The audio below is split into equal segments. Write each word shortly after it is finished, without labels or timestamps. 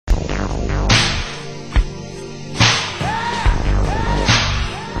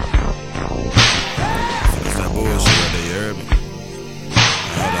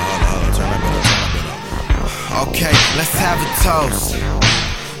toast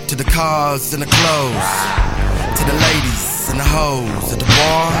to the cars and the clothes, to the ladies and the hoes, at the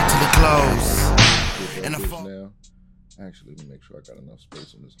bar, to the clothes. And the phone. Now, actually, let me make sure I got enough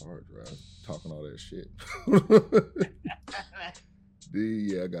space on this hard drive. Talking all that shit.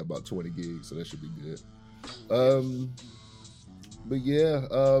 Yeah, I got about 20 gigs, so that should be good. But yeah,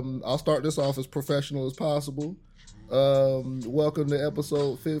 I'll start this off as professional as possible. Welcome to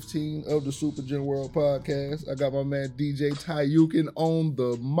episode 15 of the Super Gen World Podcast. I got my man DJ Tayukin on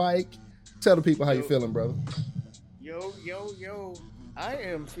the mic. Tell the people how you feeling, brother. Yo. I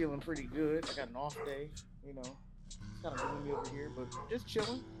am feeling pretty good. I got an off day, you know. It's kind of gloomy over here, but just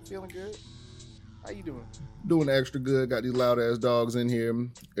chilling, feeling good. How you doing? Doing extra good. Got these loud ass dogs in here.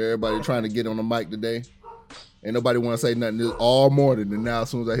 Everybody trying to get on the mic today. Ain't nobody want to say nothing this all morning, and now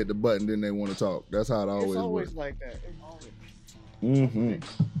as soon as I hit the button, then they want to talk. That's how it always works. It's always like that. It's always.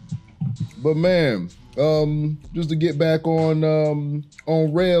 Mm-hmm. But man, just to get back on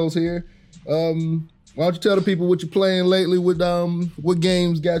rails here, why don't you tell the people what you're playing lately? What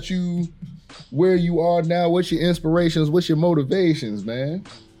games got you where you are now? What's your inspirations? What's your motivations, man?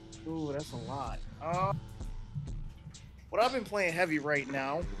 Ooh, that's a lot. What I've been playing heavy right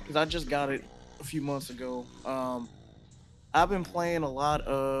now, because I just got it a few months ago. I've been playing a lot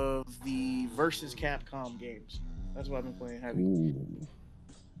of the versus Capcom games. That's what I've been playing heavy. Ooh.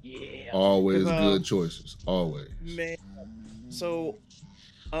 Yeah. Always good choices. Always. Man. So,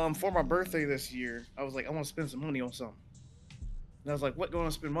 for my birthday this year, I was like, I want to spend some money on something. And I was like, what going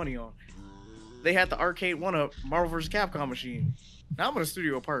to spend money on? They had the arcade one-up Marvel vs. Capcom machine. Now I'm in a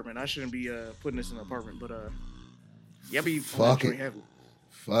studio apartment. I shouldn't be putting this in an apartment, but yeah, be fuck it. Heavy.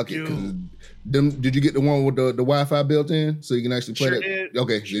 Fuck it. Did you get the one with the Wi-Fi built in so you can actually play sure that? Did.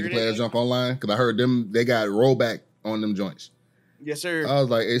 Okay, sure you can play that junk online? Because I heard they got rollback on them joints. Yes, sir. I was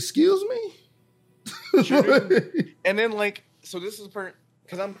like, excuse me? Sure and then, so this is part,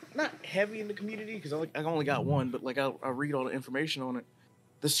 because I'm not heavy in the community, because I only got one, but, I read all the information on it.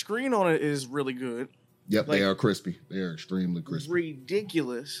 The screen on it is really good. Yep, they are crispy. They are extremely crispy.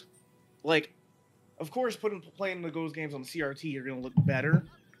 Ridiculous. Of course, playing those games on the CRT are going to look better,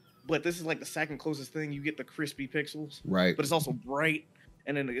 but this is the second closest thing. You get the crispy pixels, right? But it's also bright,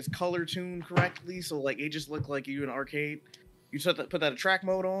 and then it's color tuned correctly, so it just looked like you in an arcade. You put that track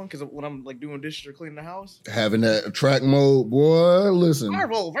mode on, because when I'm doing dishes or cleaning the house, having that track mode, boy. Listen,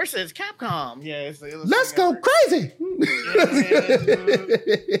 Marvel versus Capcom. Yeah, let's go crazy.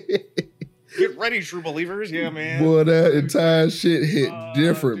 Get ready, true believers. Yeah, man. Boy, that entire shit hit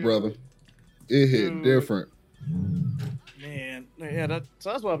different, brother. It hit different. Man, yeah,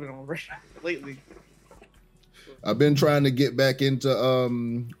 so that's what I've been on lately. I've been trying to get back into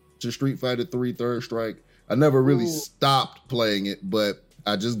to Street Fighter 3 Third Strike. I never really stopped playing it, but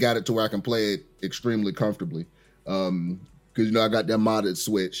I just got it to where I can play it extremely comfortably. Because I got that modded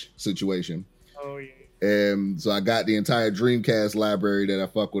Switch situation. Oh yeah. And so I got the entire Dreamcast library that I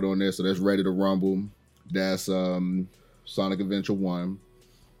fuck with on there. So that's Ready to Rumble. That's Sonic Adventure 1.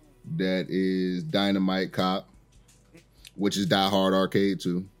 That is Dynamite Cop, which is Die Hard Arcade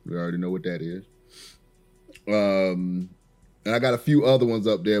 2. We already know what that is. And I got a few other ones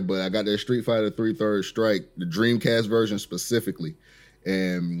up there, but I got that Street Fighter 3 Third Strike, the Dreamcast version specifically.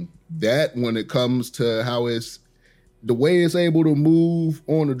 And that, when it comes to how the way it's able to move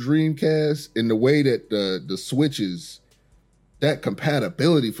on the Dreamcast and the way that the switches, that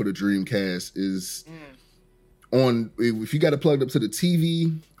compatibility for the Dreamcast is on, if you got it plugged up to the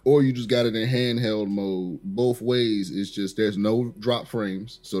TV or you just got it in handheld mode, both ways, it's just, there's no drop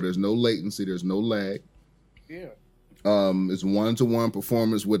frames, so there's no latency, there's no lag. Yeah. It's one-to-one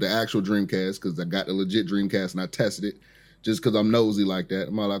performance with the actual Dreamcast, because I got the legit Dreamcast and I tested it just because I'm nosy like that.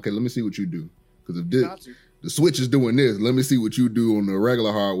 I'm like, okay, let me see what you do. Because if the Switch is doing this, let me see what you do on the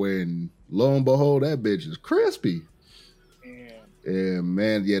regular hardware. And lo and behold, that bitch is crispy. And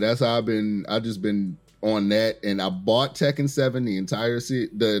man, yeah, that's how I just been on that. And I bought Tekken 7, the entire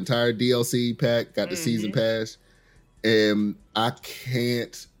DLC pack, got the season pass. And I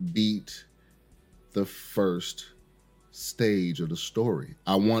can't beat the first stage of the story.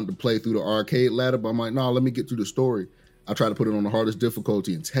 I wanted to play through the arcade ladder, but I'm like, no, let me get through the story. I try to put it on the hardest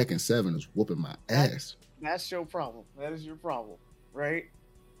difficulty, and Tekken 7 is whooping my ass. That's your problem. That is your problem, right?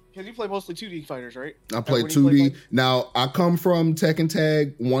 Because you play mostly 2D fighters, right? I play 2D. Now, I come from Tekken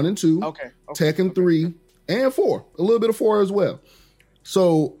Tag 1 and 2, Tekken 3, and 4. A little bit of 4 as well.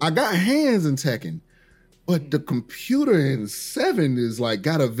 So, I got hands in Tekken. But the computer in 7 is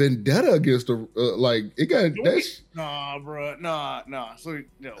got a vendetta against the it got that. Nah, bro, nah. So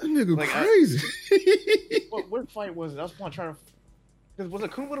no, that nigga crazy. What fight was it? I was trying to. Was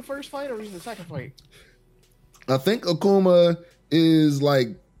it Kuma the first fight or was it the second fight? I think Akuma is like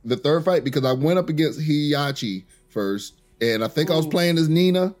the third fight because I went up against Heihachi first, and I think I was playing as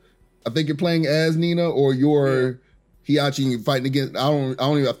Nina. I think you're playing as Nina, or you're Heihachi and you're fighting against.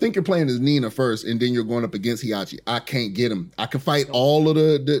 I think you're playing as Nina first, and then you're going up against Heihachi. I can't get him. I can fight all of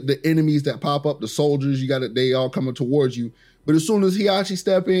the enemies that pop up, the soldiers. They all coming towards you. But as soon as Heihachi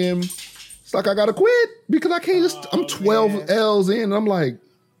step in, it's like I gotta quit because I can't just. I'm 12 L's in, and I'm like,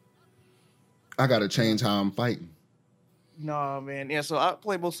 I gotta change how I'm fighting. Nah, man. Yeah, so I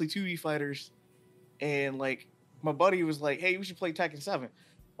play mostly 2D fighters, and like my buddy was like, "Hey, we should play Tekken 7."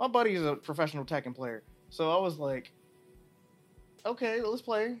 My buddy is a professional Tekken player, so I was like, "Okay, let's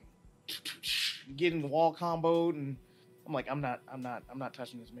play." Getting the wall comboed, and I'm like, I'm not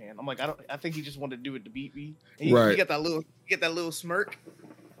touching this man. I'm like, I think he just wanted to do it to beat me. And he get that little smirk.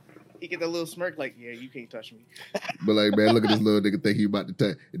 He get that little smirk, like, yeah, you can't touch me. But like, man, look at this little nigga think he about to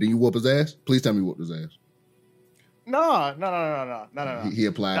touch. And then you whoop his ass? Please tell me you whooped his ass. No. He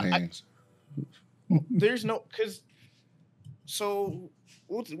applied hands. There's no, because, so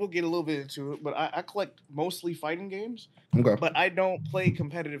we'll get a little bit into it, but I collect mostly fighting games. Okay. But I don't play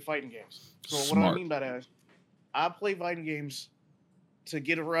competitive fighting games. So what I mean by that is, I play fighting games to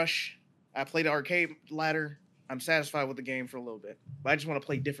get a rush. I play the arcade ladder. I'm satisfied with the game for a little bit, but I just want to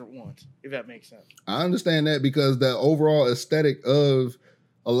play different ones, if that makes sense. I understand that because the overall aesthetic of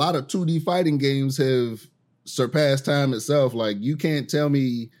a lot of 2D fighting games have surpassed time itself. Like, you can't tell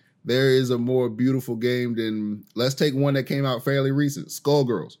me there is a more beautiful game than, let's take one that came out fairly recent,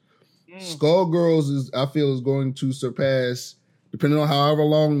 Skullgirls. Skullgirls I feel is going to surpass, depending on however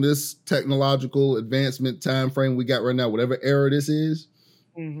long this technological advancement time frame we got right now, whatever era this is,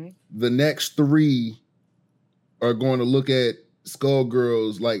 the next three are going to look at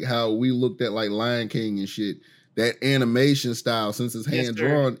Skullgirls like how we looked at like Lion King and shit. That animation style, since it's hand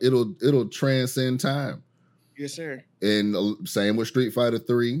drawn, it'll transcend time. Yes, sir. And same with Street Fighter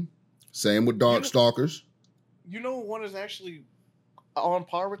 3, same with Darkstalkers. You know, one is actually on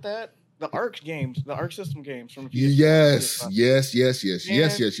par with that. The Arc games, the Arc system games from PS4. Yes.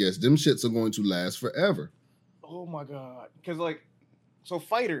 Them shits are going to last forever. Oh my god! Because like, so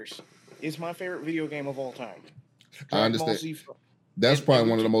Fighters is my favorite video game of all time. I understand. That's probably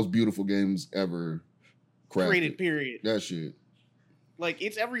one of the most beautiful games ever created. Period. That shit. Like,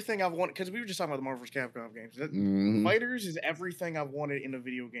 it's everything I've wanted. Because we were just talking about the Marvel vs. Capcom games. Fighters is everything I've wanted in a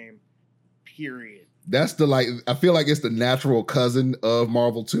video game. Period. That's the, like, I feel like it's the natural cousin of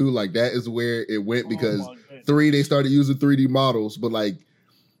Marvel 2. Like, that is where it went because 3, they started using 3D models. But, like,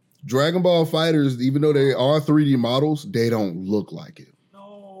 Dragon Ball Fighters, even though they are 3D models, they don't look like it.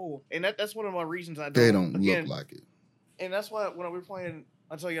 No. And that's one of my reasons I don't. They don't look like it. And that's why when we're playing,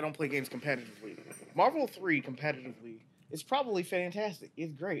 I tell you I don't play games competitively. Marvel 3 competitively is probably fantastic.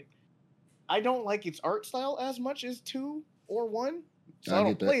 It's great. I don't like its art style as much as 2 or 1. So I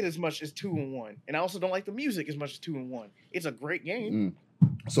don't play it as much as 2 and 1. And I also don't like the music as much as 2 and 1. It's a great game.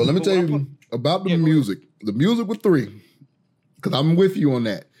 So let me tell you about the music. The music with 3. Because I'm with you on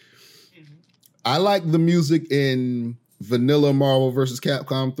that. I like the music in vanilla Marvel vs.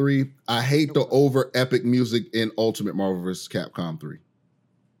 Capcom 3. I hate the over epic music in Ultimate Marvel vs. Capcom 3.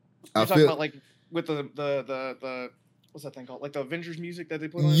 You're talking about like with the what's that thing called? Like the Avengers music that they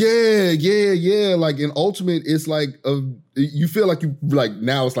put on? Yeah. Like in Ultimate, it's like you feel like you like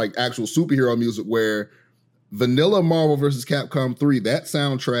now it's like actual superhero music where vanilla Marvel vs. Capcom 3, that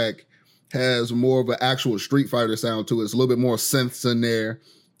soundtrack has more of an actual Street Fighter sound to it. It's a little bit more synths in there.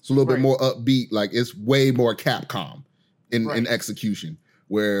 It's a little bit more upbeat. Like it's way more Capcom in execution.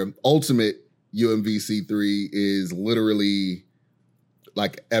 Where Ultimate UMVC 3 is literally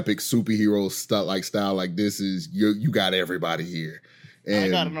like epic superhero stuff, like style. Like this is you got everybody here. And I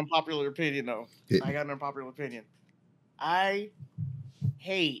got an unpopular opinion though. I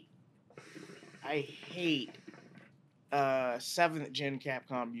hate 7th gen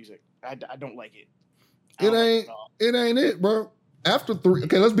Capcom music. I don't like it. It ain't it, bro. After 3,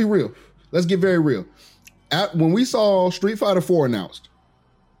 okay, let's be real. Let's get very real. When we saw Street Fighter 4 announced,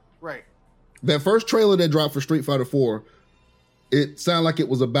 right? That first trailer that dropped for Street Fighter 4, it sounded like it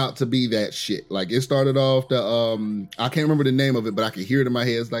was about to be that shit. Like it started off the I can't remember the name of it, but I can hear it in my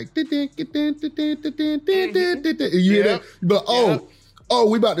head. It's like you hear that? You be like, oh,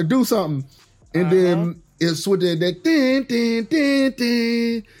 we about to do something, and then it switched that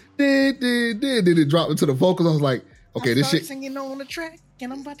then it dropped into the vocals. I was like, okay, this shit. Singing on the track,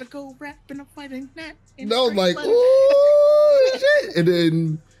 and I'm about to go rapping and fighting that. And I was like, ooh, shit. And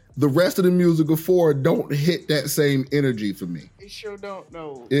then the rest of the music of 4 don't hit that same energy for me. It sure don't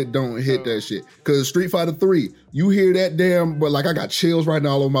know. It don't hit that shit. Cause Street Fighter 3, you hear that damn, but like I got chills right now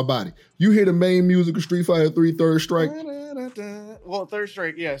all over my body. You hear the main music of Street Fighter 3 Third Strike. Well, Third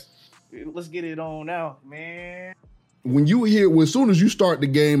Strike, yes. Let's get it on now, man. When you hear, well, as soon as you start the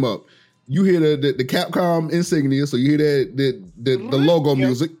game up, you hear the Capcom insignia, so you hear the logo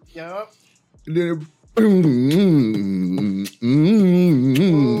music. Yep.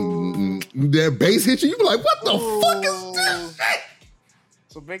 That bass hit you. You be like, what the fuck is this?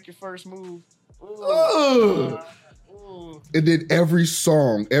 So make your first move. And then every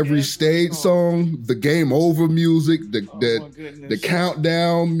song, every stage song, the game over music, the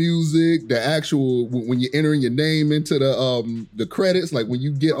countdown music, the actual when you're entering your name into the credits, like when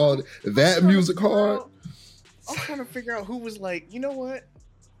you get all that music hard. I'm trying to figure out who was like, you know what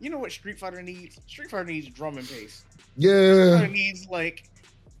Street Fighter needs? Street Fighter needs drum and bass. Yeah. Street Fighter needs like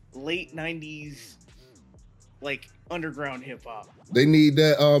late 90s like underground hip hop. They need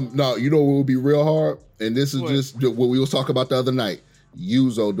that. No, you know what would be real hard? And this is just what we was talking about the other night.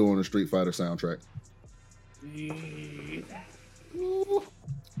 Yuzo doing a Street Fighter soundtrack.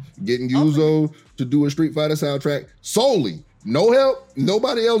 Getting Yuzo to do a Street Fighter soundtrack solely. No help,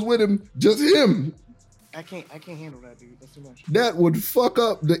 nobody else with him, just him. I can't handle that, dude. That's too much. That would fuck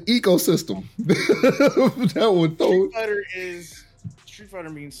up the ecosystem. That would throw. Street Fighter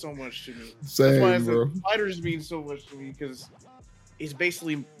means so much to me. Same, that's why bro. Fighters mean so much to me because it's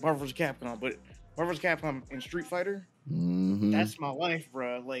basically Marvel vs. Capcom, but Marvel vs. Capcom and Street Fighter, that's my life,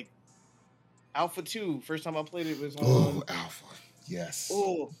 bro. Like Alpha 2, first time I played it was on Alpha. Yes.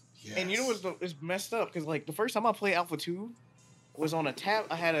 Oh, yes. And you know what's messed up? Because like the first time I played Alpha 2 was on a tab.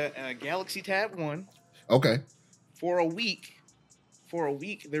 I had a Galaxy Tab 1. Okay. For a week,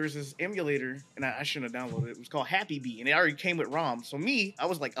 there was this emulator, and I shouldn't have downloaded it. It was called Happy Bee, and it already came with ROM. So me, I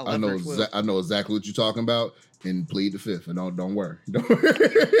was like 11 or 12. I know exactly what you're talking about, and plead the fifth, and don't worry. When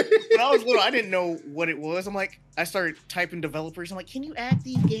I was little, I didn't know what it was. I started typing developers. I'm like, can you add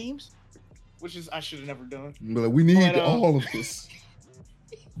these games? Which is, I should have never done. But we need all of this.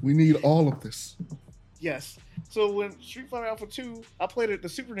 We need all of this. Yes. So when Street Fighter Alpha 2, I played it the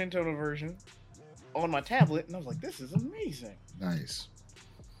Super Nintendo version on my tablet, and I was like, this is amazing. Nice.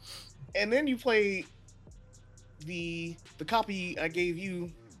 And then you play the copy I gave you,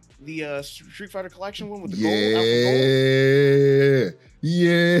 the Street Fighter Collection one with the gold.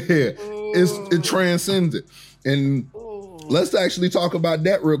 Yeah. It transcends it. And let's actually talk about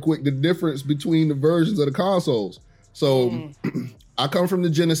that real quick, the difference between the versions of the consoles. So I come from the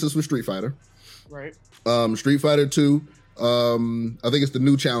Genesis with Street Fighter. Right. Street Fighter 2, I think it's the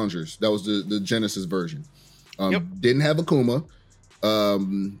New Challengers. That was the Genesis version. Didn't have Akuma.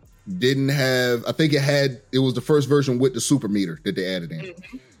 Didn't have, I think it was the first version with the super meter that they added in.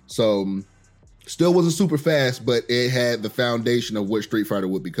 So still wasn't super fast, but it had the foundation of what Street Fighter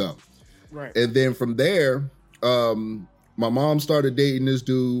would become. Right. And then from there, my mom started dating this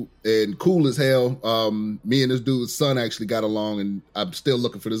dude, and cool as hell. Me and this dude's son actually got along, and I'm still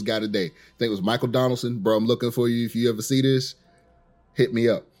looking for this guy today. I think it was Michael Donaldson. Bro, I'm looking for you. If you ever see this, hit me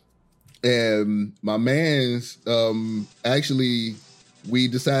up. And my man's, actually, we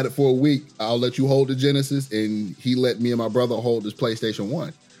decided for a week, I'll let you hold the Genesis, and he let me and my brother hold his PlayStation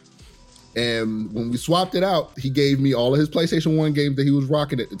 1. And when we swapped it out, he gave me all of his PlayStation 1 games that he was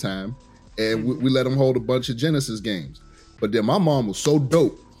rocking at the time, and we let him hold a bunch of Genesis games. But then my mom was so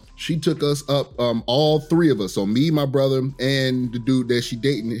dope. She took us up, all three of us. So me, my brother, and the dude that she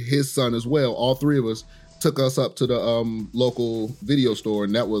dating, his son as well. All three of us took us up to the local video store,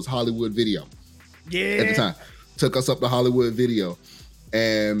 and that was Hollywood Video. Yeah. At the time. Took us up to Hollywood Video.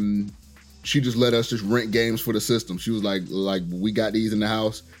 And she just let us just rent games for the system. She was like, we got these in the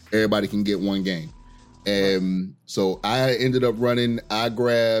house. Everybody can get one game. And so I ended up I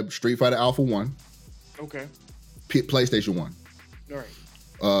grabbed Street Fighter Alpha 1. Okay. PlayStation 1. All right.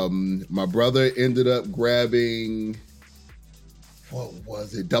 My brother ended up grabbing, what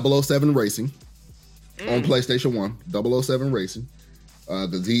was it? 007 Racing on PlayStation 1. 007 Racing.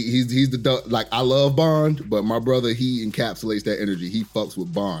 Because he's the, like, I love Bond, but my brother, he encapsulates that energy. He fucks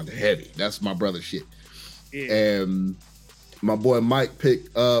with Bond heavy. That's my brother's shit. Yeah. And my boy Mike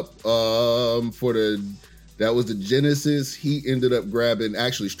picked up that was the Genesis. He ended up grabbing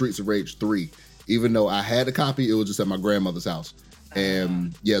actually Streets of Rage 3. Even though I had a copy, it was just at my grandmother's house.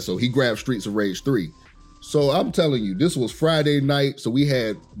 And yeah, so he grabbed Streets of Rage 3. So I'm telling you, this was Friday night. So we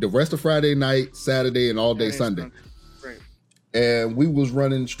had the rest of Friday night, Saturday, and all day Sunday. Right. And we was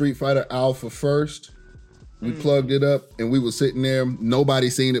running Street Fighter Alpha first. We plugged it up, and we was sitting there. Nobody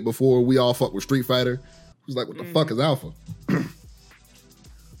seen it before. We all fucked with Street Fighter. It was like, what the fuck is Alpha?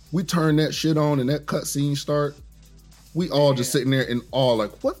 We turn that shit on and that cutscene start. We all just sitting there in awe,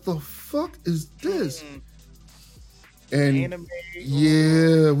 like, what the fuck is this? And Anime.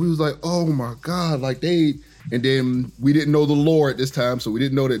 yeah, we was like, oh my God, like and then we didn't know the lore at this time, so we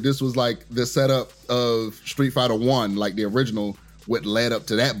didn't know that this was like the setup of Street Fighter 1, like the original, what led up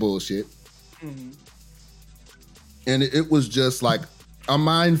to that bullshit. Mm-hmm. And it was just like a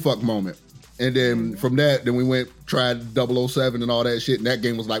mindfuck moment. And then from that, then we tried 007 and all that shit, and that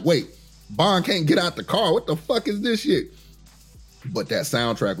game was like, wait, Bond can't get out the car. What the fuck is this shit? But that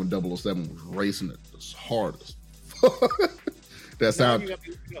soundtrack when 007 was racing it as hard as fuck. That sound.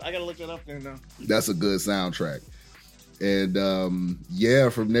 I gotta look that up then. That's a good soundtrack. And yeah,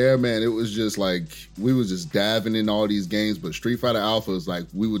 from there, man, it was just like we was just diving in all these games. But Street Fighter Alpha is like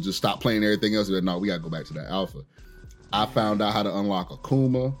we would just stop playing everything else. But no, we gotta go back to that Alpha. I found out how to unlock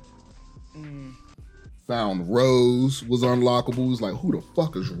Akuma. Found Rose was unlockable. It was like, who the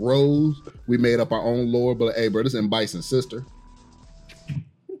fuck is Rose? We made up our own lore, but hey, bro, this is Bison's sister.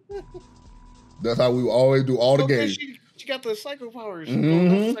 That's how we always do all the games. She got the psycho powers.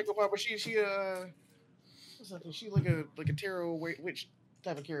 Psycho power, but she what's that? She like a tarot witch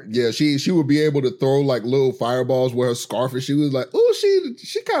type of character. Yeah, she would be able to throw like little fireballs with her scarf, and she was like, oh,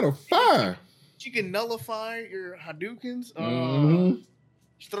 she kind of fire. She can nullify your Hadoukens.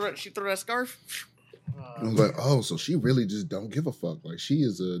 She throw that scarf. I was like, oh, so she really just don't give a fuck. Like she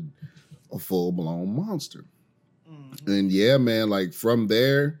is a full blown monster. And yeah, man, like from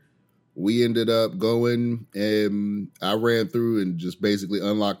there, we ended up going and I ran through and just basically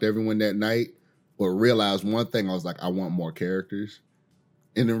unlocked everyone that night. But realized one thing, I was like, I want more characters.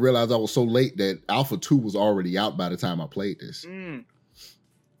 And then realized I was so late that Alpha 2 was already out by the time I played this. And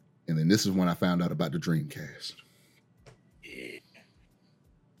then this is when I found out about the Dreamcast. Yeah.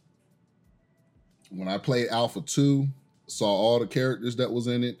 When I played Alpha 2, saw all the characters that was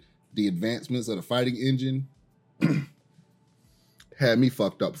in it, the advancements of the fighting engine, had me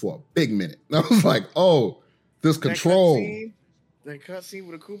fucked up for a big minute. I was like, oh, this control. That cutscene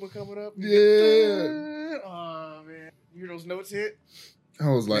with Akuma coming up. Yeah. Oh, man. You hear those notes hit? I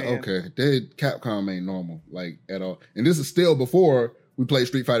was like, okay, Capcom ain't normal, like, at all. And this is still before we played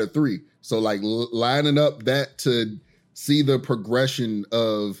Street Fighter 3. So, like, lining up that to see the progression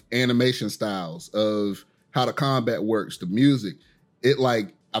of animation styles, of how the combat works, the music. It,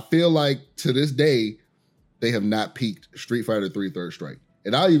 like, I feel like to this day, they have not peaked Street Fighter 3 Third Strike.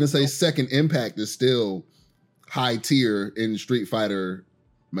 And I'll even say Second Impact is still high tier in Street Fighter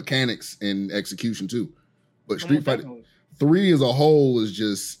mechanics and execution too. But Street Fighter 3 as a whole is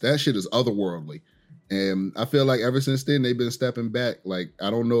just, that shit is otherworldly. And I feel like ever since then, they've been stepping back. Like, I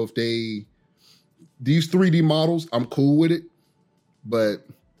don't know if these 3D models, I'm cool with it, but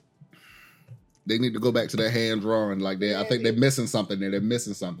they need to go back to that hand drawing. Like, I think they're missing something there. They're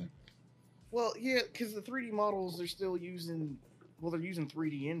missing something. Well, yeah, because the 3D models, they're still using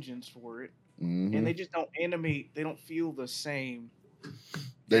 3D engines for it. And they just don't animate. They don't feel the same.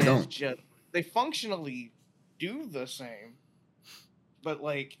 They don't. They functionally do the same, but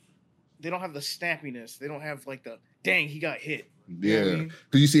like they don't have the snappiness. They don't have like the dang he got hit. Yeah,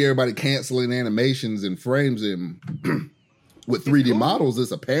 because you see everybody canceling animations and frames in with 3D models.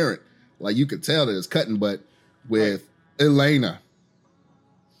 It's apparent. Like you could tell that it's cutting, but with Elena.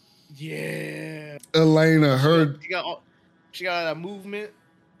 Yeah. Elena, she got a movement.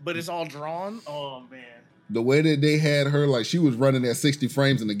 But it's all drawn. Oh man! The way that they had her, like she was running at 60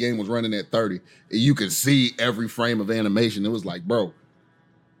 frames and the game was running at 30. And you could see every frame of animation. It was like, bro,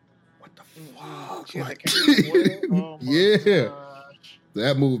 what the fuck? Like, oh yeah, gosh.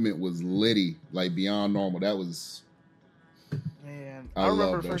 That movement was litty, like beyond normal. That was. Man, I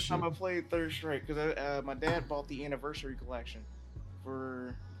remember the first time I played Third Strike because my dad bought the anniversary collection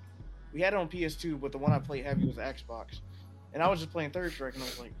we had it on PS2, but the one I played heavy was Xbox. And I was just playing Third Strike, and I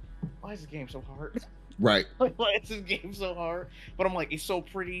was like, why is this game so hard? Right. Like, why is this game so hard? But I'm like, it's so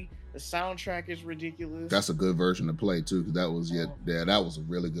pretty. The soundtrack is ridiculous. That's a good version to play, too, because that was, that was a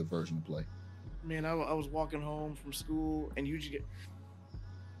really good version to play. Man, I was walking home from school, and you just get...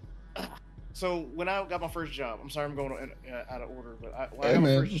 So, when I got my first job, I'm sorry I'm going out of order, but when I got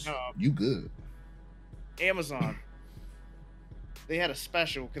my first job... You good. Amazon. They had a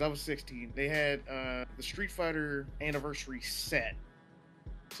special, because I was 16. They had the Street Fighter anniversary set.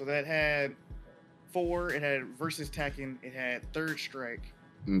 So that had 4, it had Versus Tekken, it had Third Strike,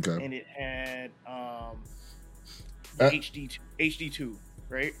 and it had HD2,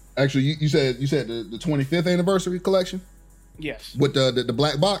 right? Actually, you said the 25th anniversary collection? Yes. With the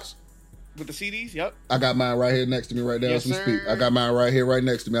black box? With the CDs, yep. I got mine right here next to me right now as we speak. I sir. got mine right here right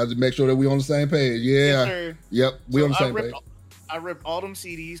next to me. I'll just make sure that we on the same page. Yeah. Yes, sir. Yep, we on the same page. I ripped all them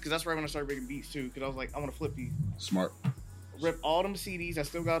CDs because that's right when I started making beats too. Because I was like, I want to flip these. Smart. Rip all them CDs. I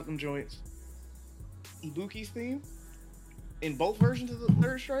still got them joints. Ibuki's theme in both versions of the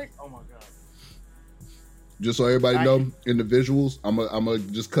Third Strike. Oh my god! Just so everybody know, in the visuals, I'm gonna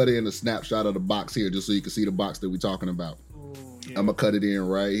just cut in a snapshot of the box here, just so you can see the box that we're talking about. Ooh, yeah. I'm gonna cut it in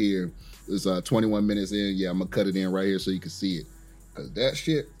right here. It's 21 minutes in. Yeah, I'm gonna cut it in right here so you can see it. Cause that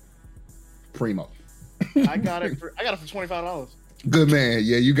shit, primo. I got it for $25. Good man.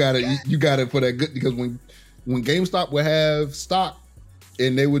 Yeah, you got it. You got it for that good because when GameStop would have stock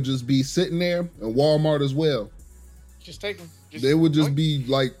and they would just be sitting there, and Walmart as well. Just take them. They would just be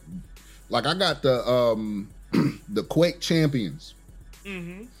like I got the the Quake Champions.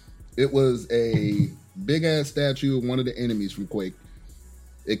 Mm-hmm. It was a big ass statue of one of the enemies from Quake.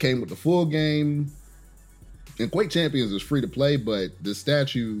 It came with the full game. And Quake Champions is free to play, but the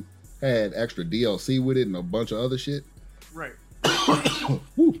statue had extra DLC with it and a bunch of other shit. Right.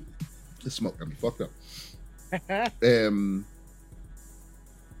 Woo. This smoke got me fucked up.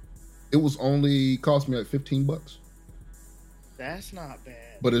 It was only cost me like $15. That's not bad.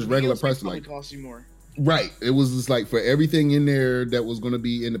 But it's regular price like cost you more. Right. It was just like for everything in there that was going to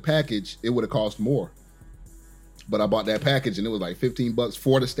be in the package, it would have cost more. But I bought that package and it was like $15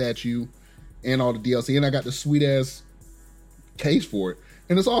 for the statue and all the DLC, and I got the sweet ass case for it,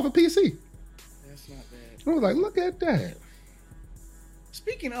 and it's all for PC. That's not bad. I was like, look at that.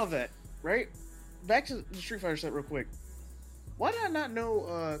 Speaking of that, right? Back to the Street Fighter set real quick. Why did I not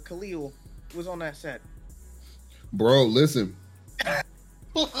know Khalil was on that set? Bro, listen.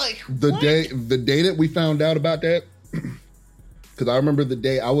 Like, the day that we found out about that, because I remember the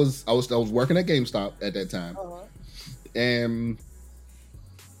day I was working at GameStop at that time, and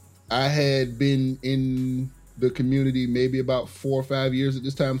I had been in the community maybe about 4 or 5 years at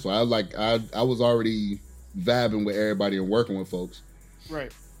this time, so I was already vibing with everybody and working with folks,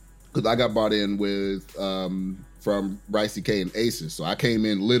 right? Because I got brought in with from Ricey K and Aces, so I came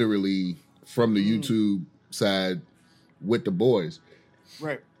in literally from the YouTube side with the boys.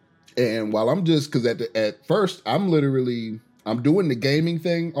 Right. And while I'm just, because at first I'm doing the gaming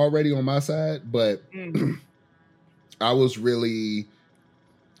thing already on my side, but I was really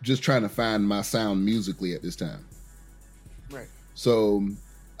just trying to find my sound musically at this time. Right. So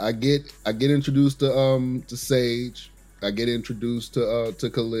I get introduced to Sage. I get introduced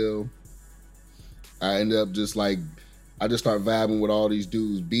to Khalil. I end up just I just start vibing with all these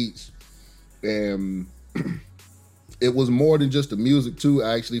dudes' beats, and it was more than just the music too.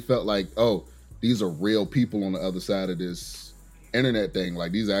 I actually felt like, oh, these are real people on the other side of this internet thing.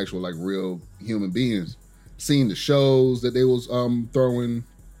 Like these are actual like real human beings. Seeing the shows that they was throwing,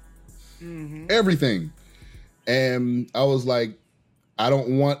 everything, and I was like, I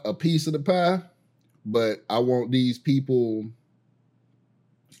don't want a piece of the pie, but I want these people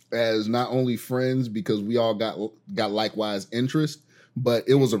as not only friends because we all got likewise interest, but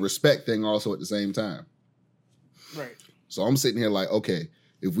it was a respect thing also at the same time. Right. So I'm sitting here like, okay,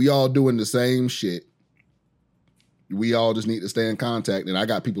 if we all doing the same shit, we all just need to stay in contact. And I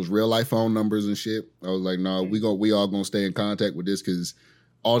got people's real life phone numbers and shit. I was like, no, we all gonna stay in contact with this because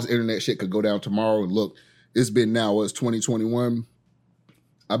all this internet shit could go down tomorrow. And look, it's been now, it's 2021.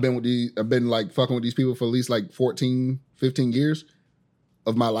 I've been like fucking with these people for at least like 14, 15 years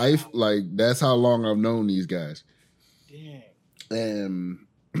of my life. Like that's how long I've known these guys. Dang. And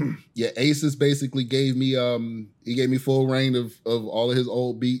yeah, Aces basically gave me he gave me full reign of all of his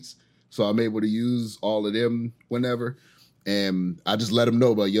old beats, so I'm able to use all of them whenever, and I just let him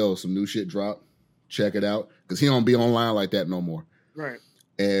know, but yo, some new shit dropped, check it out, because he don't be online like that no more. Right.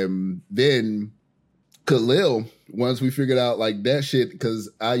 And then Khalil, once we figured out like that shit, because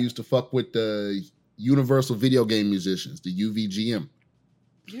I used to fuck with the Universal Video Game Musicians, the UVGM.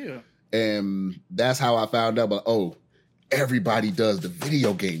 Yeah. And that's how I found out about, oh, everybody does the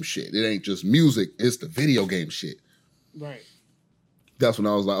video game shit. It ain't just music, it's the video game shit. Right. That's when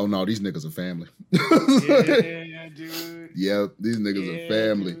I was like, oh no, these niggas are family. Yeah, dude. Yeah, these niggas are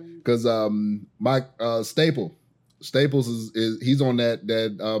family. Because Mike Staples is he's on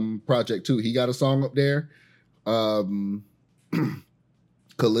that project too. He got a song up there.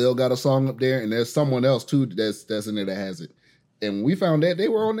 Khalil got a song up there, and there's someone else too that's in there that has it. And when we found that they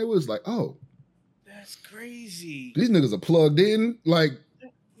were on, it was like, oh, that's crazy. These niggas are plugged in, like,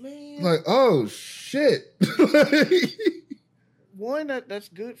 man. Like, oh shit. One that's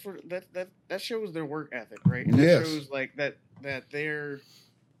good for that shows their work ethic, right? And yes. That shows like that they're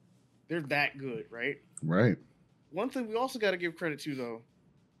that good, right? Right. One thing we also got to give credit to though,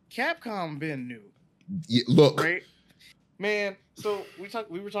 Capcom been new. Yeah, look, right, man. So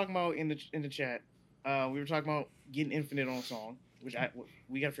we were talking about in the chat. We were talking about getting Infinite on a song, which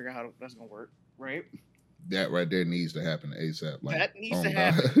we got to figure out how that's gonna work, right? That right there needs to happen ASAP. Like, That needs on to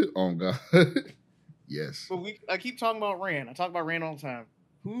God. happen. On God. Yes. But I keep talking about Rand. I talk about Rand all the time.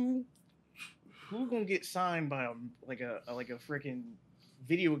 Who gonna get signed by a freaking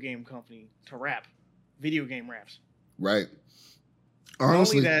video game company to rap video game raps? Right. Not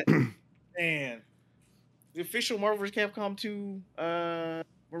Honestly, only that, man, the official Marvel vs. Capcom 2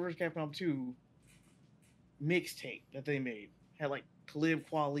 mixtape that they made had like Talib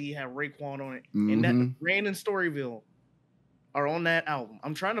Kweli, had Raekwon on it, and that Rand and Storyville are on that album.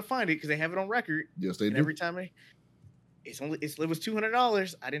 I'm trying to find it because they have it on record. yes, they And do. every time it was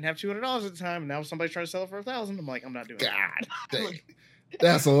 $200. I didn't have $200 at the time. And now somebody's trying to sell it for $1,000. I'm like, I'm not doing it. God, dang.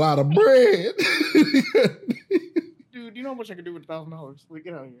 That's a lot of bread. Dude, you know how much I could do with $1,000? Like,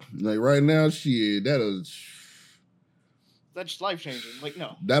 get out of here. Like right now, shit, That's just life changing. Like,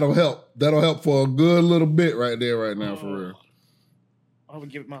 no. that'll help. That'll help for a good little bit right there, right now, for real. I would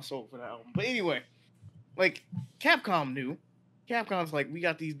give it my soul for that album. But anyway, like Capcom knew. Capcom's like, we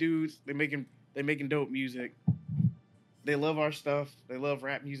got these dudes. They making dope music. They love our stuff. They love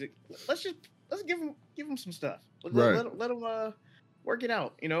rap music. Let's give them some stuff. Right. Let them work it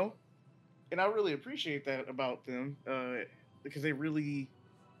out, you know. And I really appreciate that about them because they really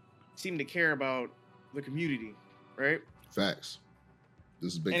seem to care about the community, right? Facts.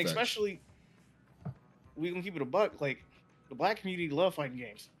 This is big. And facts. especially, we gonna keep it a buck. Like the black community love fighting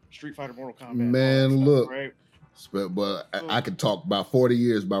games, Street Fighter, Mortal Kombat. Man, all that look. stuff, right? But I could talk about 40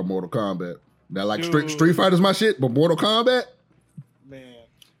 years about Mortal Kombat. Now, like Dude. Street Fighter's my shit, but Mortal Kombat, Man,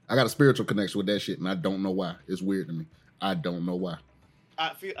 I got a spiritual connection with that shit, and I don't know why. It's weird to me. I don't know why.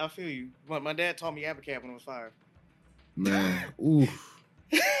 I feel you. My dad taught me Abacab when I was 5. Man, oof.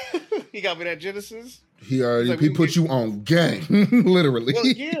 He got me that Genesis. He already Like, he we put can you on game, literally. Well,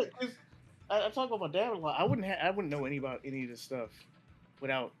 yeah, because I talk about my dad a lot. I wouldn't know any of this stuff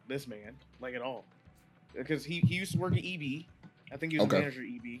without this man, like at all. Because he used to work at EB. I think he was a manager at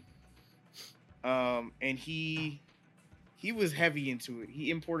EB. And he was heavy into it.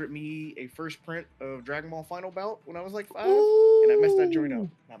 He imported me a first print of Dragon Ball Final Bout when I was like 5, and I messed that joint up.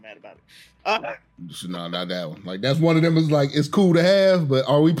 Not mad about it. No, not that one. Like that's one of them is like it's cool to have, but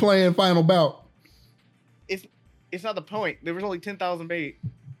are we playing Final Bout? It's not the point. There was only 10,000 bait.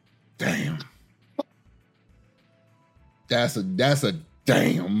 Damn. That's a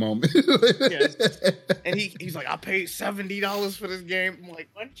damn moment. Yes. And he's like, I paid $70 for this game. I'm like,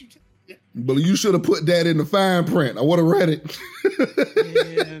 why didn't you? But you should have put that in the fine print. I would have read it.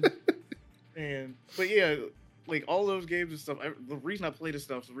 Man. But yeah, like all those games and stuff. The reason I play this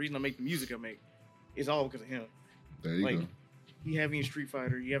stuff, the reason I make the music I make, is all because of him. There you go. You have me in Street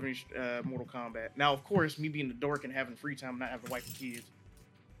Fighter, you have me in Mortal Kombat. Now, of course, me being the dork and having free time, not having to wife and kids,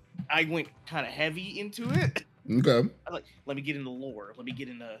 I went kind of heavy into it. Okay. I like, let me get into lore. Let me get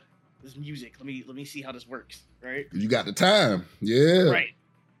into this music. Let me see how this works. Right. You got the time. Yeah. Right.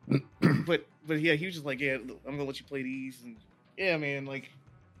 but yeah, he was just like, yeah, I'm gonna let you play these, and yeah, man, like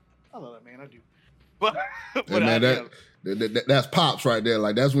I love that, man, I do. But Hey, man, that's pops right there.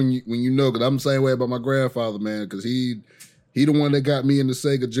 Like that's when you know, because I'm the same way about my grandfather, man, because he the one that got me into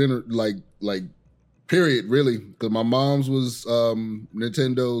Sega like period, really. Because my mom's was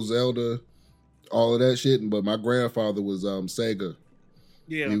Nintendo, Zelda, all of that shit, but my grandfather was Sega.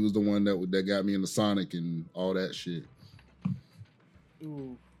 Yeah, he was the one that got me into Sonic and all that shit.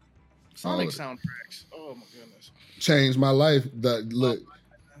 Ooh. Sonic soundtracks. Oh my goodness. Changed my life.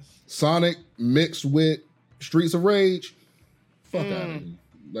 Sonic mixed with Streets of Rage. Fuck out of here.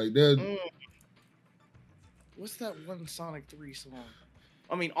 Like that. What's that one Sonic 3 song?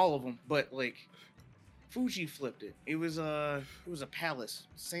 I mean all of them, but like Fuji flipped it. It was a palace.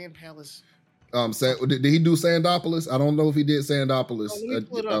 Sand Palace. Did he do Sandopolis? I don't know if he did Sandopolis. Oh, let me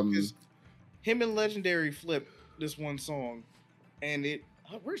pull it up, 'cause him and Legendary flipped this one song, and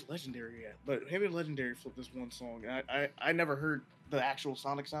where's Legendary at? But him and Legendary flipped this one song. I never heard the actual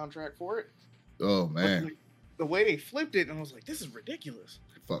Sonic soundtrack for it. Oh man, like, the way they flipped it, and I was like, this is ridiculous.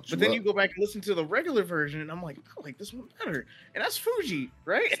 But then you go back and listen to the regular version, and I'm like, I like this one better. And that's Fuji,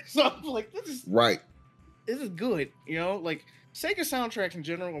 right? So I'm like, this is good. You know, like Sega soundtracks in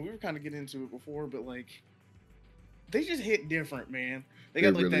general, and we were kind of getting into it before, but like they just hit different, man. They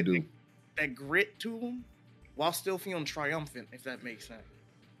got like really that grit to them while still feeling triumphant, if that makes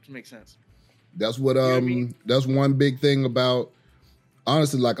sense. That's what that's one big thing about,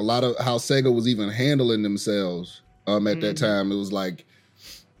 honestly, like a lot of how Sega was even handling themselves at that time. It was like,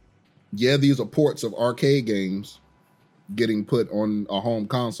 yeah, these are ports of arcade games getting put on a home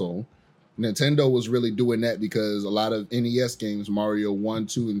console. Nintendo was really doing that because a lot of NES games, Mario 1,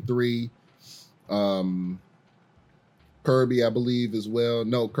 2, and 3, Kirby, I believe, as well.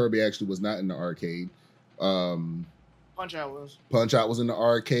 No, Kirby actually was not in the arcade. Punch Out was. Punch Out was in the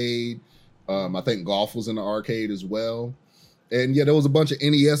arcade. I think Golf was in the arcade as well. And yeah, there was a bunch of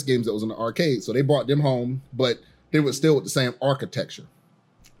NES games that was in the arcade. So they brought them home, but they were still with the same architecture.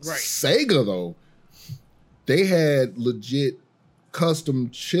 Right. Sega, though, they had legit custom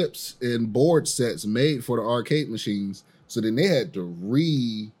chips and board sets made for the arcade machines. So then they had to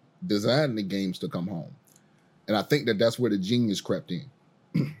redesign the games to come home. And I think that that's where the genius crept in.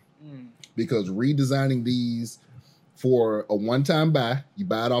 Because redesigning these for a one-time buy, you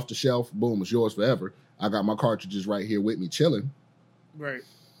buy it off the shelf, boom, it's yours forever. I got my cartridges right here with me chilling. Right.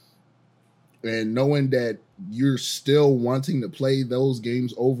 And knowing that you're still wanting to play those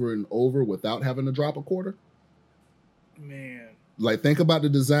games over and over without having to drop a quarter. Man. Like, think about the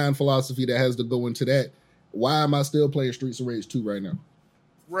design philosophy that has to go into that. Why am I still playing Streets of Rage 2 right now?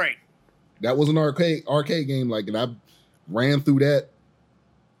 Right. That was an arcade game, like, and I ran through that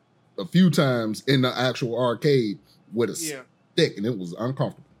a few times in the actual arcade with a stick, and it was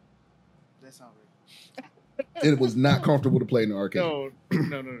uncomfortable. That's not It was not comfortable to play in the arcade.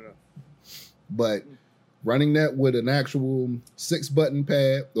 No. But running that with an actual 6-button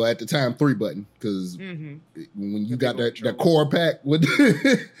pad, or at the time 3-button, because when you got that core pack with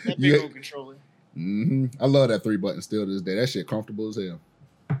that big old controller. I love that 3-button still to this day. That shit comfortable as hell.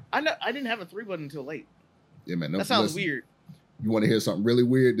 I didn't have a 3-button until late. Yeah, man. That sounds weird. You want to hear something really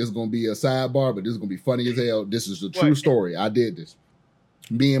weird? This is going to be a sidebar, but this is going to be funny as hell. This is a true story. I did this.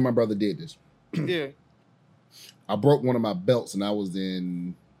 Me and my brother did this. Yeah. I broke one of my belts, and I was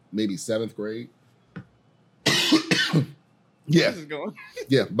in maybe 7th grade. Yeah.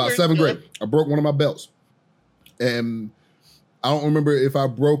 Yeah, about 7th grade. I broke one of my belts. And I don't remember if I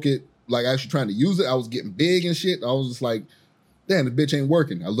broke it, like actually trying to use it. I was getting big and shit. I was just like, damn, the bitch ain't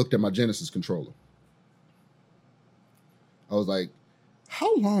working. I looked at my Genesis controller. I was like,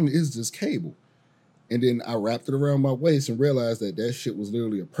 how long is this cable? And then I wrapped it around my waist and realized that shit was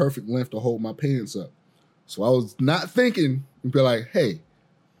literally a perfect length to hold my pants up. So I was not thinking and be like, hey,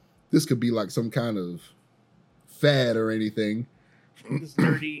 this could be like some kind of fad or anything. It's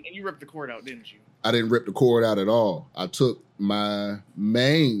dirty. And you ripped the cord out, didn't you? I didn't rip the cord out at all. I took my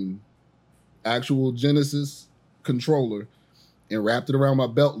main actual Genesis controller and wrapped it around my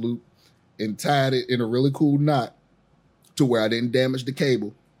belt loop and tied it in a really cool knot to where I didn't damage the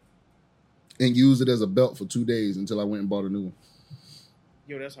cable, and used it as a belt for 2 days until I went and bought a new one.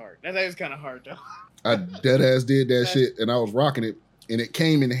 Yo, that's hard. That is kind of hard, though. I deadass did that shit, and I was rocking it, and it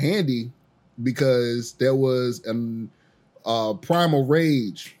came in handy because there was a Primal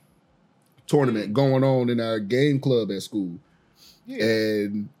Rage tournament going on in our game club at school. Yeah.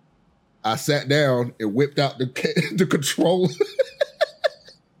 And I sat down and whipped out the controller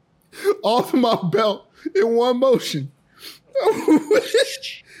off my belt in one motion. I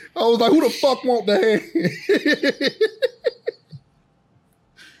was like, who the fuck want the hand?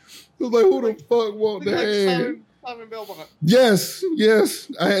 I was like, who the fuck want the hand? Simon Belmont. Yes.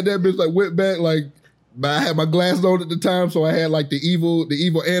 I had that bitch like whipped back, like, but I had my glasses on at the time, so I had like the evil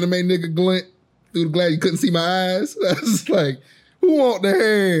anime nigga glint through the glass. You couldn't see my eyes. I was like, who want the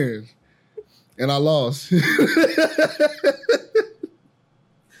hand? And I lost.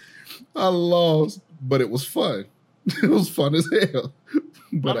 I lost, but it was fun. It was fun as hell.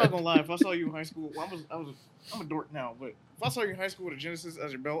 But I'm not gonna lie. If I saw you in high school, I'm a dork now. But if I saw you in high school with a Genesis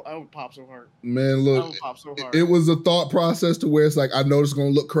as your belt, I would pop so hard. Man, look, I would pop so hard. It was a thought process to where it's like I know it's gonna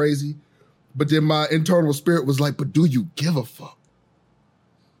look crazy, but then my internal spirit was like, "But do you give a fuck?"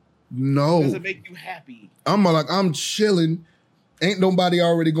 No. Does it make you happy? I'm chilling. Ain't nobody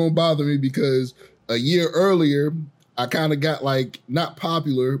already gonna bother me because a year earlier I kind of got like not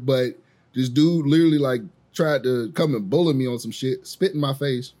popular, but this dude literally like tried to come and bully me on some shit, spit in my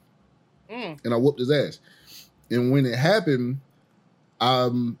face, and I whooped his ass. And when it happened,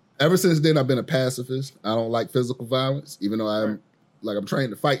 ever since then I've been a pacifist. I don't like physical violence, even though I'm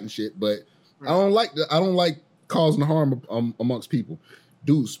trained to fight and shit. But I don't like causing harm amongst people.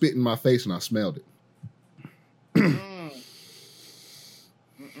 Dude spit in my face and I smelled it.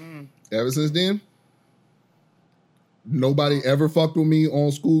 Ever since then, nobody ever fucked with me on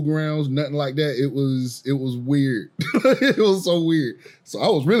school grounds, nothing like that. It was weird. It was so weird. So I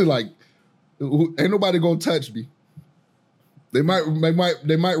was really like, ain't nobody gonna touch me. They might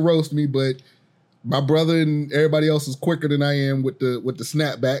roast me, but my brother and everybody else is quicker than I am with the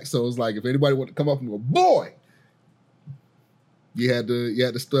snapback. So it's like if anybody want to come up and go, boy, you had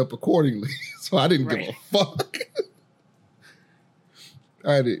to step accordingly. So I didn't give a fuck.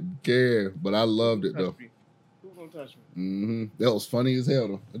 I didn't care, but I loved it though. Touch me. That was funny as hell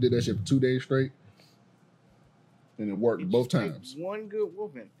though. I did that shit for 2 days straight. and it worked It both just takes times. one good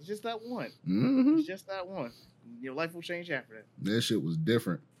whooping. It's just that one. Mm-hmm. It's just that one. Your life will change after that. That shit was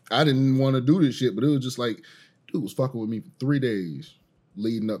different. I didn't want to do this shit, but it was just like, dude was fucking with me for 3 days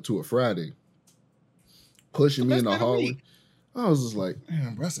leading up to a Friday, pushing me in the hallway. I was just like,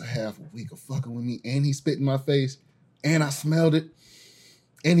 man, bro, that's a half a week of fucking with me, and he spit in my face, and I smelled it,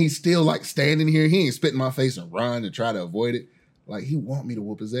 and he's still like standing here. He ain't spit in my face and run and try to avoid it. Like, he want me to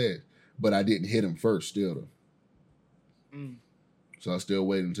whoop his ass, but I didn't hit him first still though. Mm. So I still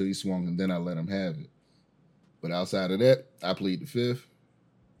waited until he swung, and then I let him have it. But outside of that, I plead the fifth.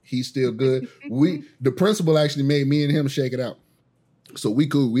 He's still good. The principal actually made me and him shake it out. So we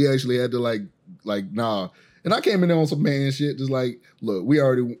cool. We actually had to like nah. And I came in there on some man shit, just like, look,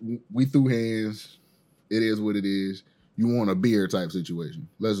 we threw hands. It is what it is. You want a beer type situation.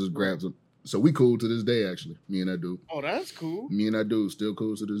 Let's just grab some. So we cool to this day, actually. Me and that dude. Oh, that's cool. Me and that dude still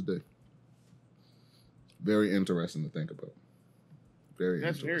cool to this day. Very interesting to think about.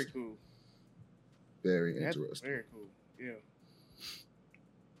 That's very cool. Very That's interesting. very cool. Yeah.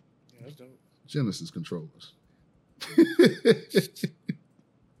 Yeah, that's dope. Genesis controllers.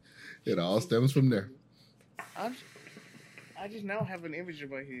 It all stems from there. I just now have an image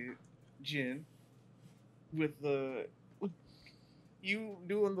in my head, Jen, with you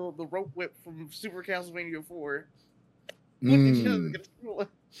doing the rope whip from Super Castlevania 4. With the Genesis controller.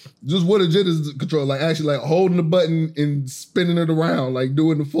 Just what a Genesis controller, like actually like holding the button and spinning it around, like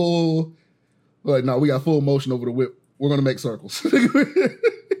doing the full. Like, no, we got full motion over the whip. We're gonna make circles.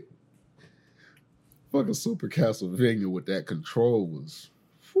 Fucking Super Castlevania with that control was,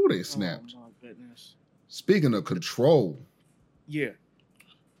 whew, they snapped. Oh my goodness. Speaking of control, Yeah.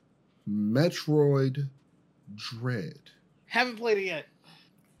 Metroid Dread. Haven't played it yet.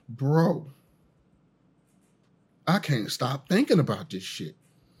 Bro, I can't stop thinking about this shit.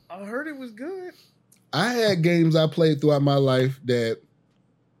 I heard it was good. I had games I played throughout my life that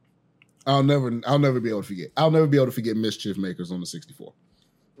I'll never be able to forget. I'll never be able to forget Mischief Makers on the 64.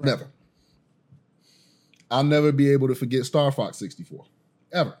 Right. Never. I'll never be able to forget Star Fox 64.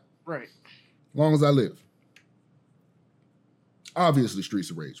 Ever. Right. As long as I live. Obviously,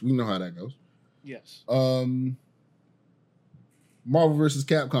 Streets of Rage. We know how that goes. Yes. Marvel vs.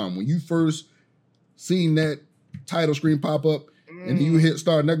 Capcom. When you first seen that title screen pop up and you hit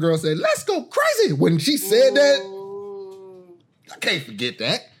start and that girl said, "Let's go crazy." When she said that, I can't forget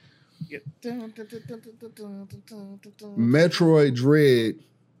that. Yeah. Metroid Dread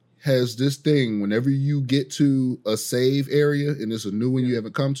has this thing whenever you get to a save area and it's a new one you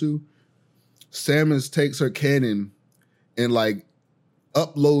haven't come to, Samus takes her cannon and like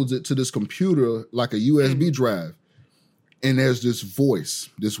uploads it to this computer like a USB drive. And there's this voice,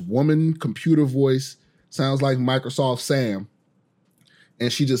 this woman computer voice, sounds like Microsoft Sam.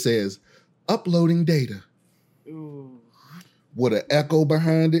 And she just says, "Uploading data." Ooh. With an echo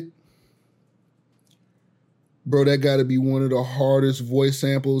behind it. Bro, that got to be one of the hardest voice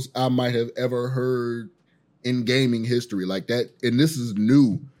samples I might have ever heard in gaming history. Like that, and this is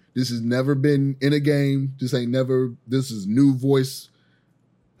new. This has never been in a game. This is new voice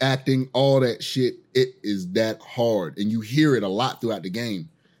acting, all that shit. It is that hard. And you hear it a lot throughout the game.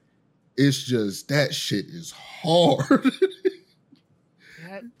 It's just, that shit is hard.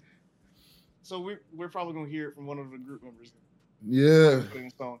 So we're probably going to hear it from one of the group members. Yeah.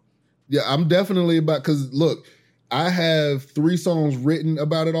 Yeah, I'm definitely about, because look, I have 3 songs written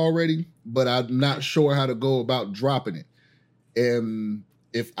about it already, but I'm not sure how to go about dropping it. And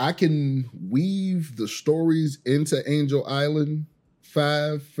if I can weave the stories into Angel Island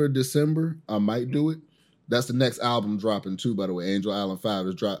 5 for December, I might do it. That's the next album dropping too, by the way. Angel Island 5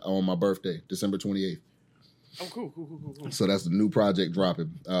 is dropped on my birthday, December 28th. Oh, cool. So that's the new project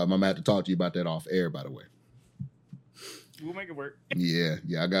dropping. I'm gonna have to talk to you about that off air, by the way. We'll make it work. Yeah.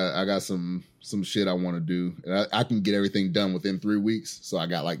 I got some shit I want to do. And I can get everything done within 3 weeks, so I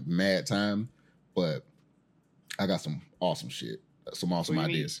got like mad time. But I got some awesome shit, some awesome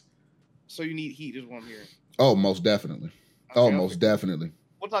ideas. So you need heat, is what I'm hearing. Oh, most definitely. Okay, most definitely.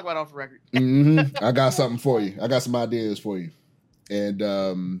 We'll talk about it off the record. I got something for you. I got some ideas for you.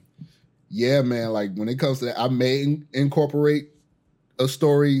 And yeah, man, like when it comes to that, I may incorporate a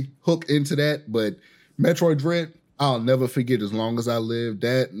story hook into that, but Metroid Dread, I'll never forget as long as I live.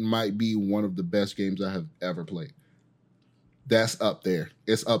 That might be one of the best games I have ever played. That's up there.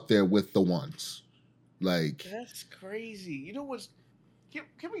 It's up there with the ones. Like, that's crazy. You know what's...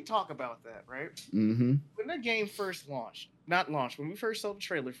 Can we talk about that, right? Mm-hmm. When that game first launched, when we first saw the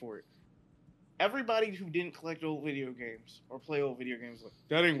trailer for it, everybody who didn't collect old video games or play old video games, like,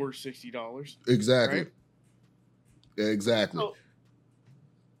 that ain't worth $60. Exactly. Right? Exactly.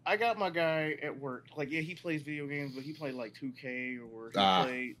 I got my guy at work. Like, yeah, he plays video games, but he played like 2K or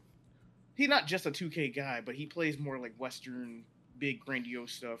he's not just a 2K guy, but he plays more like Western big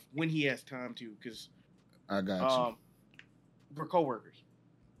grandiose stuff when he has time to, because I got you. We're coworkers.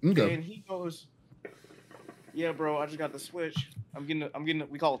 Okay. And he goes, "Yeah, bro, I just got the Switch. I'm getting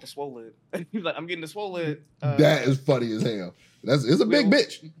we call it the swole lid." He's like, "I'm getting the swole lid." That is funny as hell. It's a big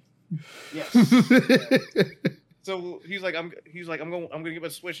bitch. Yes. So he's like, I'm gonna get my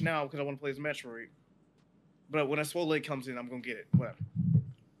Switch now because I want to play as Metroid. But when a swole lid comes in, I'm gonna get it. Whatever.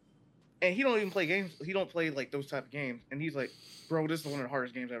 And he don't even play games. He don't play like those type of games. And he's like, "Bro, this is one of the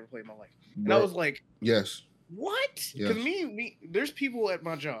hardest games I ever played in my life." And Bro. I was like, Yes. "What?" Yes. Because me, there's people at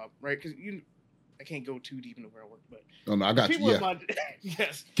my job, right? Because I can't go too deep into where I work, but No, I got you. people Yeah. at my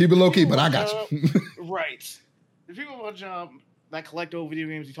yes, Keep it low key, people but I at got my you. job- right. The people at my job that collect old video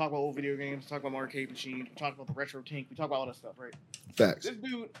games, we talk about old video games, we talk about arcade machines, we talk about the retro tank, we talk about all that stuff, right? Facts. This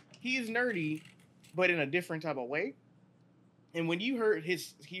dude, he is nerdy, but in a different type of way. And when you hear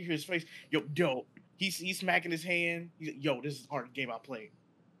his face, yo, he's smacking his hand. He's like, "Yo, this is the hardest game I played."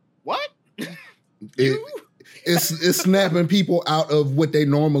 What? It's snapping people out of what they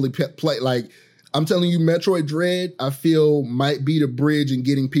normally play. Like, I'm telling you, Metroid Dread, I feel might be the bridge in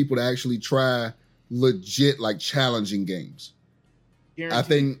getting people to actually try legit, like, challenging games.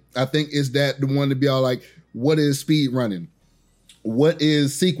 Guaranteed. I think is that the one to be all like, what is speed running? What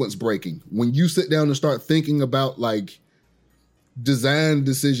is sequence breaking? When you sit down and start thinking about like design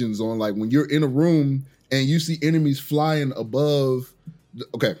decisions on like when you're in a room and you see enemies flying above.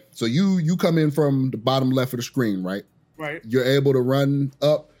 Okay, so you come in from the bottom left of the screen, right? Right. You're able to run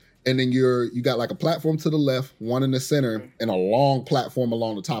up, and then you got like a platform to the left, one in the center, Okay. and a long platform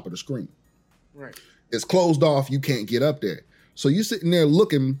along the top of the screen. Right. It's closed off. You can't get up there. So you sitting there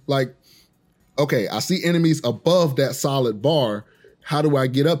looking like, okay, I see enemies above that solid bar. How do I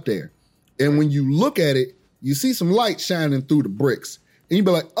get up there? And when you look at it, you see some light shining through the bricks. And you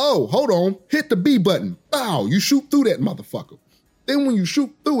be like, oh, hold on, hit the B button. Bow, you shoot through that motherfucker. Then when you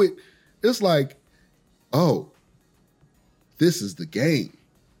shoot through it, it's like, oh, this is the game.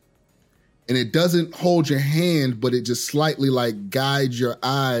 And it doesn't hold your hand, but it just slightly like guides your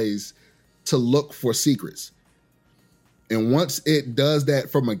eyes to look for secrets. And once it does that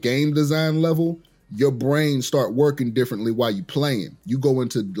from a game design level, your brain start working differently while you playing. You go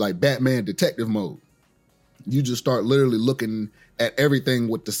into like Batman detective mode. You just start literally looking at everything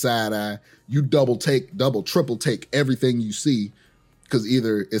with the side eye. You double, triple take everything you see, because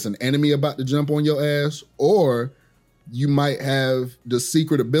either it's an enemy about to jump on your ass, or you might have the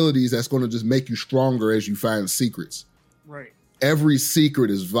secret abilities that's going to just make you stronger as you find secrets. Right. Every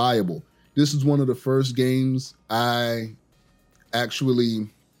secret is viable. This is one of the first games I'm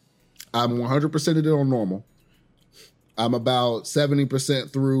 100%ed it on normal. I'm about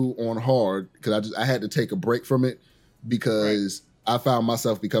 70% through on hard because I had to take a break from it because I found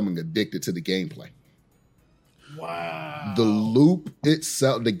myself becoming addicted to the gameplay. Wow. The loop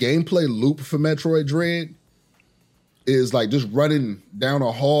itself, the gameplay loop for Metroid Dread is like just running down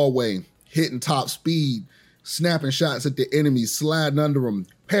a hallway, hitting top speed, snapping shots at the enemies, sliding under them,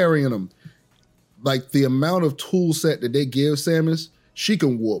 parrying them. Like the amount of tool set that they give Samus, she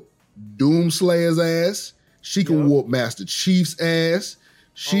can whoop Doomslayer's ass. She can whoop Master Chief's ass.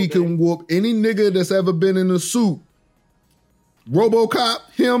 She can whoop any nigga that's ever been in a suit.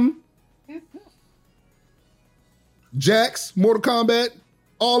 RoboCop, him. Jax, Mortal Kombat,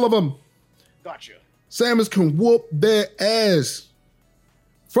 all of them. Gotcha. Samus can whoop their ass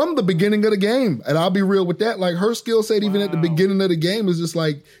from the beginning of the game. And I'll be real with that. Like her skill set, even at the beginning of the game, is just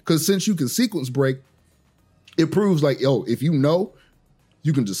like, because since you can sequence break, it proves like, yo, if you know,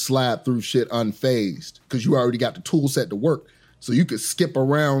 you can just slide through shit unfazed because you already got the tool set to work. So you could skip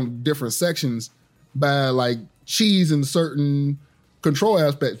around different sections by like cheesing certain control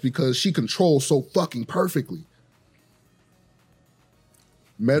aspects because she controls so fucking perfectly.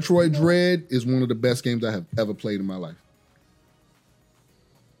 Metroid Dread is one of the best games I have ever played in my life.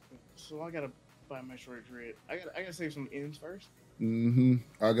 So I gotta buy Metroid Dread. I gotta save some ends first. Mm-hmm.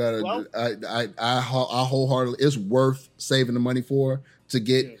 I gotta. Well, I wholeheartedly. It's worth saving the money for to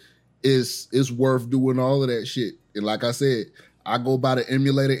get. Yeah. It's worth doing all of that shit. And like I said, I go by the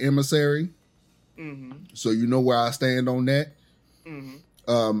emulator Emissary, so you know where I stand on that.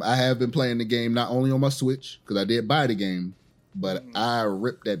 I have been playing the game not only on my Switch because I did buy the game, but I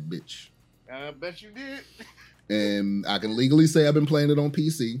ripped that bitch. I bet you did. And I can legally say I've been playing it on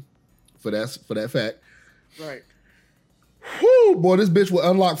PC for that fact. Right. Whew, boy, this bitch will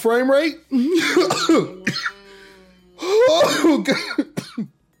unlock frame rate. Oh, God.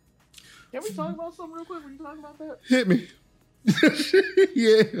 Can we talk about something real quick when you talk about that? Hit me.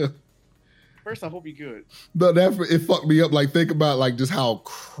 Yeah. First, I hope you're good. But it fucked me up. Like, think about like just how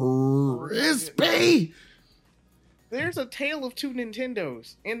crispy. There's a tale of two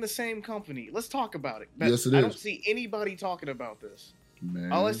Nintendos in the same company. Let's talk about it. Yes, it I is. don't see anybody talking about this.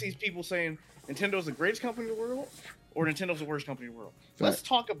 Man. All I see is people saying Nintendo's the greatest company in the world or Nintendo's the worst company in the world. Fact. Let's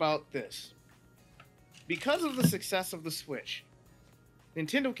talk about this. Because of the success of the Switch,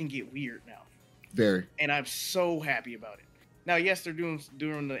 Nintendo can get weird now. Very. And I'm so happy about it. Now, yes, they're doing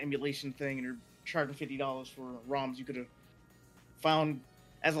the emulation thing and they're charging $50 for ROMs you could have found,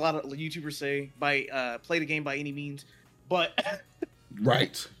 as a lot of YouTubers say, by play the game by any means. But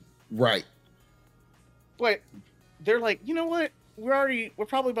Right. But they're like, you know what? We're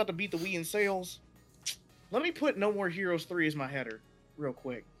probably about to beat the Wii in sales. Let me put No More Heroes 3 as my header, real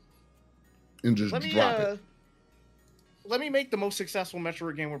quick. And just drop it. Let me make the most successful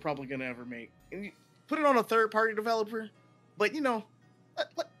Metroid game we're probably gonna ever make, and put it on a third-party developer. But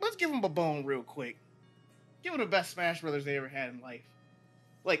let's give them a bone real quick. Give them the best Smash Brothers they ever had in life.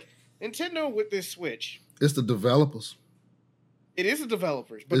 Like Nintendo with this Switch, It's the developers, it is the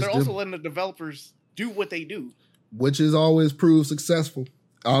developers, but It's they're them. also letting the developers do what they do. which is always proved successful.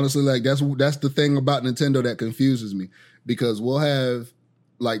 Honestly, like that's the thing about Nintendo that confuses me, because we'll have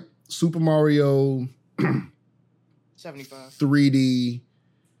like Super Mario 75. 3D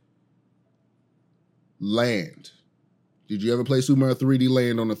Land. Did you ever play Super Mario 3D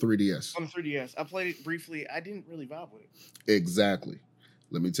Land on the 3DS? On the 3DS, I played it briefly. I didn't really vibe with it. Exactly.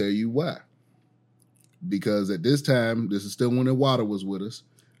 Let me tell you why. Because at this time, this is still when Iwata was with us.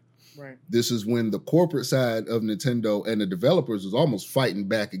 Right. This is when the corporate side of Nintendo and the developers was almost fighting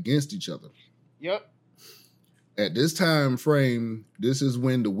back against each other. Yep. At this time frame, this is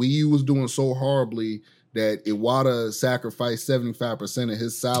when the Wii U was doing so horribly that Iwata sacrificed 75% of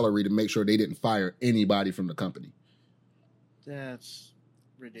his salary to make sure they didn't fire anybody from the company. That's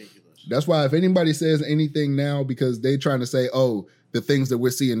ridiculous. That's why if anybody says anything now, because they're trying to say, oh, the things that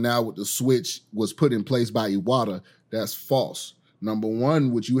we're seeing now with the Switch was put in place by Iwata, that's false. Number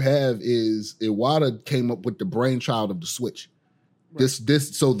one, what you have is Iwata came up with the brainchild of the Switch. Right.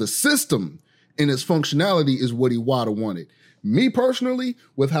 So the system and its functionality is what Iwata wanted. Me personally,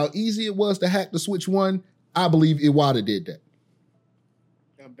 with how easy it was to hack the Switch 1, I believe Iwata did that.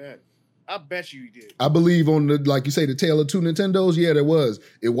 I bet you did. I believe on the, like you say, the tale of two Nintendos. Yeah, there was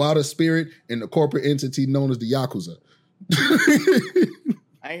Iwata's spirit and the corporate entity known as the Yakuza.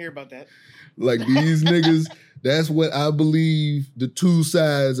 I ain't hear about that. Like these niggas, that's what I believe the two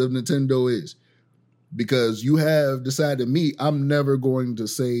sides of Nintendo is. Because you have decided, I'm never going to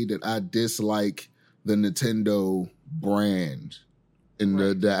say that I dislike the Nintendo brand and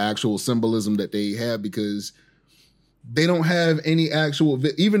Right. the actual symbolism that they have, because they don't have any actual,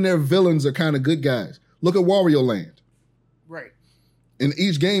 even their villains are kind of good guys. Look at Wario Land. Right. In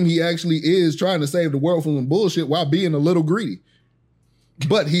each game, he actually is trying to save the world from some bullshit while being a little greedy.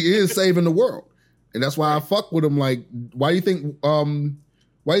 But he is saving the world. And that's why I fuck with him. Like, why do you think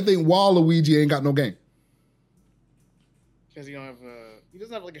Waluigi ain't got no game? Because he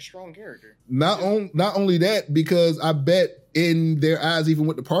doesn't have like a strong character. Not only that, because I bet in their eyes, even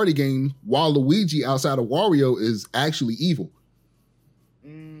with the party game, Waluigi outside of Wario is actually evil.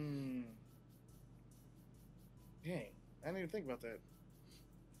 Dang. I didn't even think about that.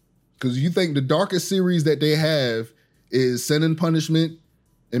 Because you think the darkest series that they have is Sin and Punishment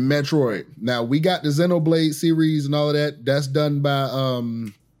and Metroid. Now, we got the Xenoblade series and all of that. That's done by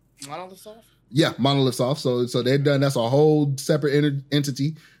Monolith Soft? Yeah, Monolith Soft. So they're done. That's a whole separate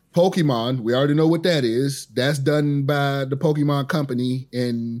entity. Pokemon, we already know what that is. That's done by the Pokemon Company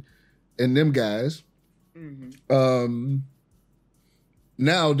and them guys. Mm-hmm.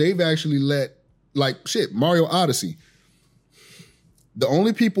 Now they've actually let Mario Odyssey. The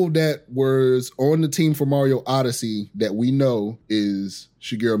only people that was on the team for Mario Odyssey that we know is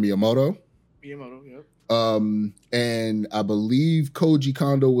Shigeru Miyamoto. Yep. And I believe Koji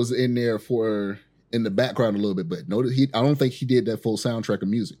Kondo was in there in the background a little bit, but I don't think he did that full soundtrack of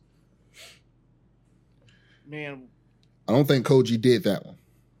music. Man, I don't think Koji did that one.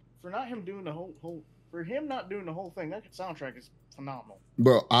 for not him doing the whole thing, that soundtrack is phenomenal.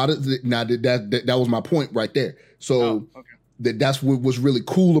 Bro, that was my point right there. So okay. that's what was really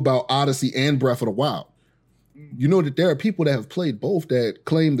cool about Odyssey and Breath of the Wild. You know that there are people that have played both that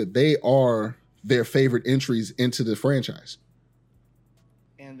claim that they are their favorite entries into the franchise.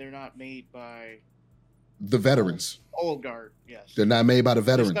 And they're not made by The veterans. old guard, yes. They're not made by the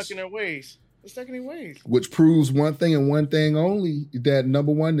They're veterans. stuck in their ways. Which proves one thing and one thing only, that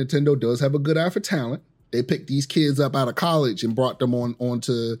number one, Nintendo does have a good eye for talent. They picked these kids up out of college and brought them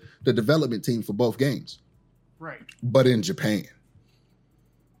onto the development team for both games. Right. but in Japan.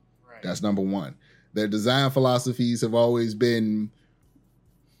 Right. That's number one. Their design philosophies have always been,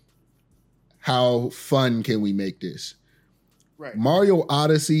 how fun can we make this? Right. Mario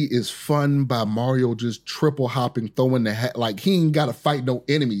Odyssey is fun by Mario just triple hopping, throwing the hat. Like, he ain't got to fight no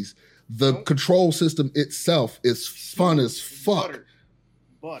enemies. The control system itself is fun as fuck.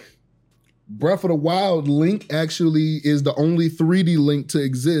 Butter. Breath of the Wild, Link actually is the only 3D Link to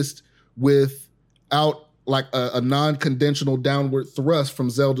exist without like a non-conventional downward thrust from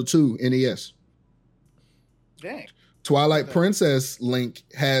Zelda 2 NES. Dang. Twilight Princess Link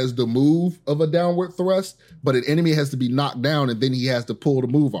has the move of a downward thrust, but an enemy has to be knocked down and then he has to pull the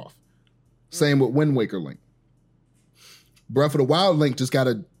move off. Same with Wind Waker Link. Breath of the Wild Link just got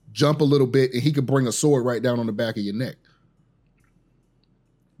to jump a little bit and he could bring a sword right down on the back of your neck.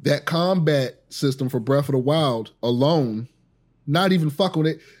 That combat system for Breath of the Wild alone, not even fuck with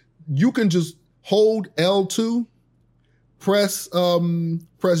it. You can just hold L2, press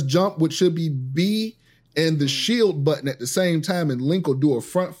jump, which should be B, and the shield button at the same time, and Link will do a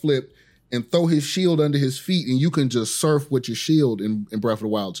front flip and throw his shield under his feet, and you can just surf with your shield in Breath of the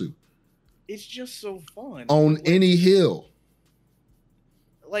Wild 2. It's just so fun. On any hill.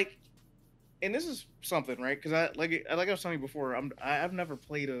 Like, and this is something, right? Because I was telling you before, I've never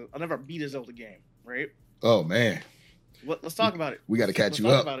beat a Zelda game, right? Oh man, let's talk about it. We got to catch you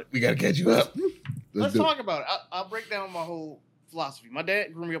up. We got to catch you up. Let's talk about it. I'll break down my whole philosophy. My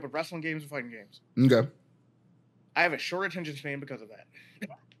dad grew me up with wrestling games and fighting games. Okay. I have a short attention span because of that.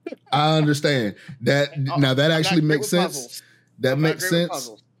 I understand that. Now that actually makes sense. Puzzles. That makes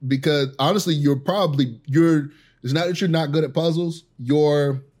sense because honestly, it's not that you're not good at puzzles.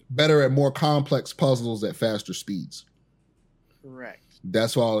 You're better at more complex puzzles at faster speeds. Correct.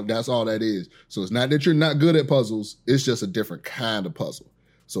 That's all that is. So it's not that you're not good at puzzles. It's just a different kind of puzzle.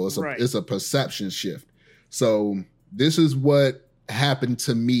 So it's a perception shift. So this is what happened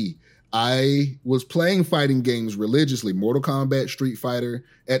to me. I was playing fighting games religiously. Mortal Kombat, Street Fighter,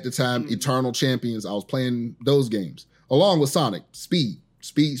 at the time, Eternal Champions. I was playing those games along with Sonic. Speed.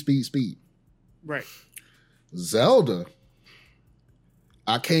 Right. Zelda.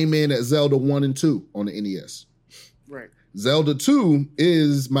 I came in at Zelda 1 and 2 on the NES. Right. Zelda 2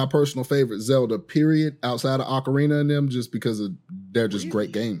 is my personal favorite Zelda, period, outside of Ocarina and them, just because they're just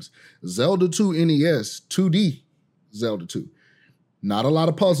great games. Zelda 2 NES, 2D Zelda 2. Not a lot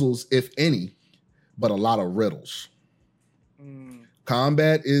of puzzles, if any, but a lot of riddles.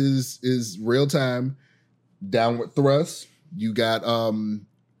 Combat is real time, downward thrust. You got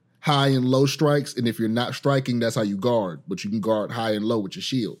high and low strikes, and if you're not striking, that's how you guard. But you can guard high and low with your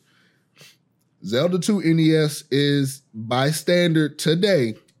shield. Zelda 2 NES is, by standard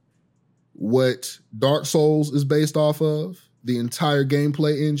today, what Dark Souls is based off of, the entire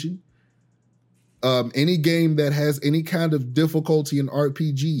gameplay engine. Any game that has any kind of difficulty in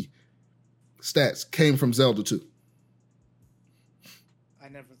RPG stats came from Zelda 2. I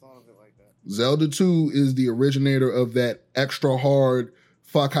never thought of it like that. Zelda 2 is the originator of that extra hard,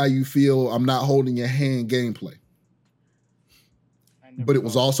 fuck how you feel, I'm not holding your hand gameplay. But it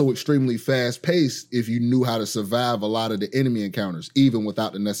was also extremely fast paced if you knew how to survive a lot of the enemy encounters, even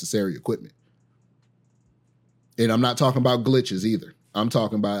without the necessary equipment. And I'm not talking about glitches either. I'm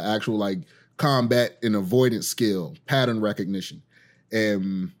talking about actual like combat and avoidance skill, pattern recognition.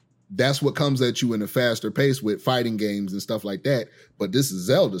 And that's what comes at you in a faster pace with fighting games and stuff like that. But this is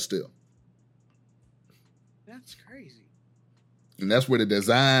Zelda still. That's crazy. And that's where the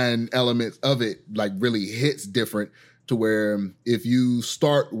design elements of it like really hits different, to where if you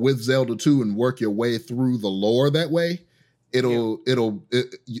start with Zelda 2 and work your way through the lore that way,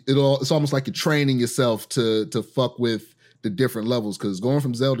 it's almost like you're training yourself to fuck with the different levels, because going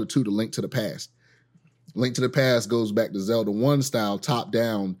from Zelda 2 to Link to the Past. Link to the Past goes back to Zelda 1 style, top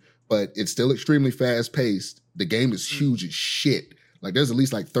down, but it's still extremely fast paced. The game is huge as shit. Like there's at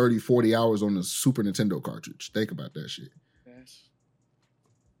least like 30, 40 hours on the Super Nintendo cartridge. Think about that shit. Yes.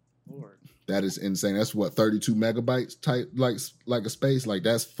 Lord. That is insane. That's what, 32 megabytes type, like a space? Like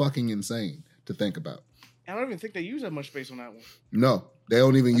that's fucking insane to think about. I don't even think they use that much space on that one. No, they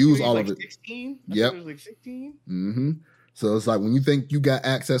don't even use all like of it. 16? Yep. It was like 16? Mm-hmm. So it's like when you think you got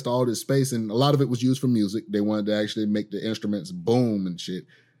access to all this space, and a lot of it was used for music. They wanted to actually make the instruments boom and shit.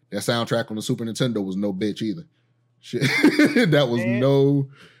 That soundtrack on the Super Nintendo was no bitch either. Shit.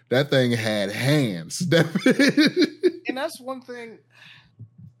 That thing had hands. And that's one thing.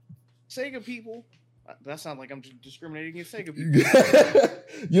 Sega people, that sounds like I'm discriminating against Sega people.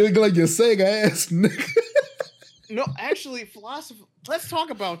 You look like your Sega ass nigga. No, actually, philosophy. Let's talk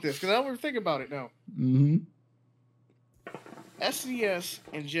about this, because I don't think about it now. Mm-hmm. SNES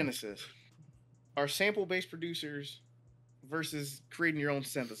and Genesis. are sample-based producers versus creating your own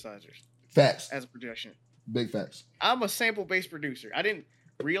synthesizers Facts. as a production. Big facts. I'm a sample-based producer. I didn't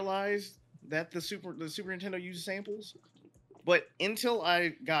realize that the Super Nintendo uses samples, but until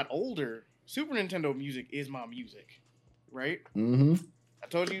I got older, Super Nintendo music is my music, right? Mm-hmm. I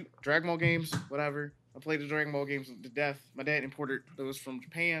told you, Dragon Ball games, whatever. I played the Dragon Ball games to death. My dad imported those from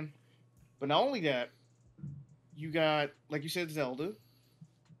Japan. But not only that, you got, like you said, Zelda.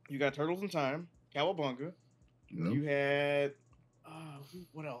 You got Turtles in Time, Cowabunga. Yep. You had,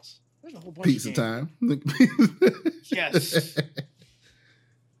 what else? There's a whole bunch Pizza of games. Time. Yes.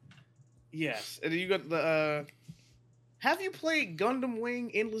 Yes. And then you got the, have you played Gundam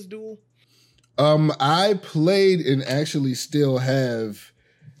Wing Endless Duel? I played and actually still have.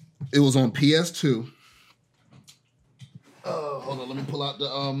 It was on PS2. Hold on, let me pull out the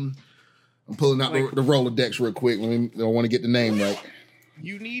I'm pulling out the Rolodex real quick. I want to get the name right.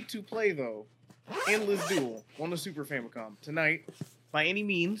 You need to play though Endless Duel on the Super Famicom tonight by any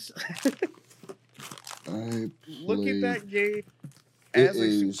means. Look at that game. It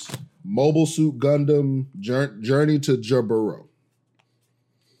is Mobile Suit Gundam Journey to Jaburo.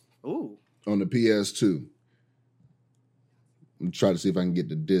 Ooh. On the PS2. I'm trying to see if I can get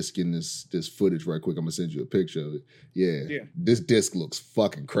the disc in this footage right quick. I'm gonna send you a picture of it. Yeah. This disc looks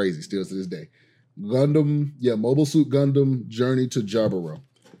fucking crazy still to this day. Gundam, Mobile Suit Gundam Journey to Jaburo.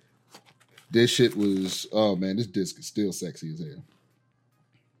 This shit was, oh man, this disc is still sexy as hell.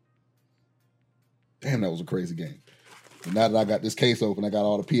 Damn, that was a crazy game. And now that I got this case open, I got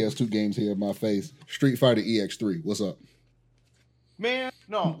all the PS2 games here in my face. Street Fighter EX3, what's up? Man,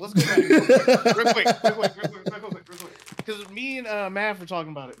 no, let's go back real quick. Because me and Mav were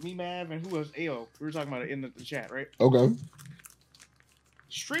talking about it. Me, Mav, and who else? AO. We were talking about it in the chat, right? Okay.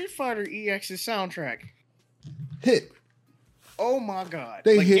 Street Fighter EX's soundtrack. Hit. Oh my god.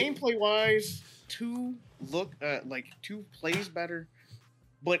 They like hit. Gameplay wise, 2 plays better.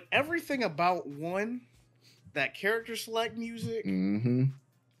 But everything about 1, that character select music, Mm-hmm.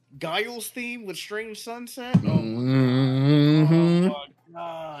 Guile's theme with Strange Sunset. Mm-hmm. Oh my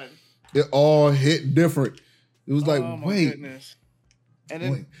god. It all hit different. It was like, wait. Goodness. And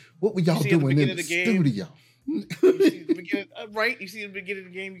then what were y'all doing in the studio? You see the beginning, right? You see the beginning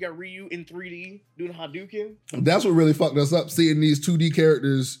of the game, you got Ryu in 3D doing Hadouken. That's what really fucked us up, seeing these 2D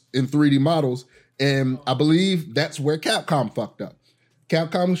characters in 3D models. And I believe that's where Capcom fucked up.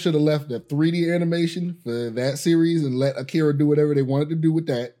 Capcom should have left the 3D animation for that series and let Akira do whatever they wanted to do with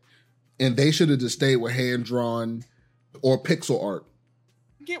that. And they should have just stayed with hand-drawn or pixel art.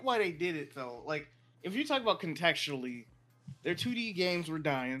 I get why they did it, though. Like, if you talk about contextually, their 2D games were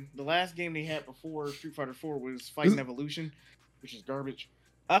dying. The last game they had before Street Fighter 4 was Fighting Evolution, which is garbage.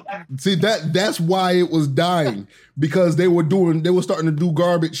 See, that's why it was dying, because they were starting to do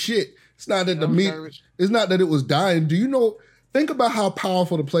garbage shit. It's not that it's not that it was dying. Do you know? Think about how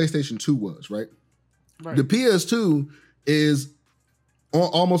powerful the PlayStation 2 was, right? The PS2 is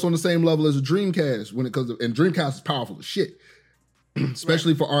almost on the same level as a Dreamcast when it comes to, and Dreamcast is powerful as shit,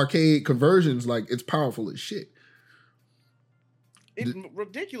 especially for arcade conversions. Like, it's powerful as shit. It's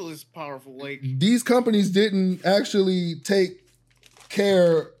ridiculous powerful. Like, these companies didn't actually take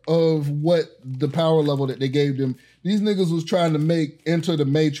care of what the power level that they gave them. These niggas was trying to make Enter the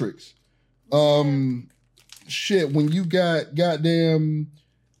Matrix. Shit, when you got goddamn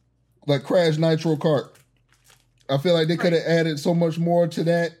like Crash Nitro Kart, I feel like they could have added so much more to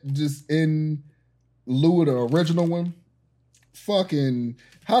that just in lieu of the original one. Fucking,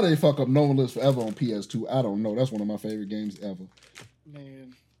 how they fuck up No One Lives Forever on PS2, I don't know. That's one of my favorite games ever.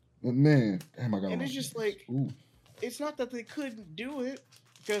 Man. But man, damn, I got. And it's just like, it's not that they couldn't do it,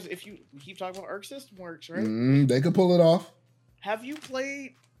 because if you keep talking about Arc System Works, right? They could pull it off. Have you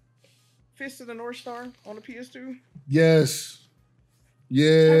played Fist of the North Star on the PS2? Yes. Yeah.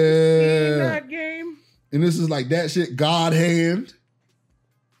 Have you seen that game? And this is like that shit, God Hand.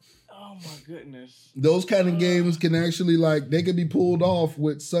 Oh my goodness. Those kind of games can actually, like, they can be pulled off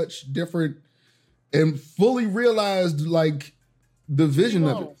with such different and fully realized, like, the vision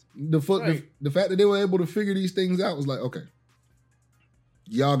of it. The fact that they were able to figure these things out was like, okay,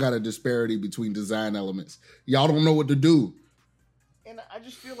 y'all got a disparity between design elements. Y'all don't know what to do. And I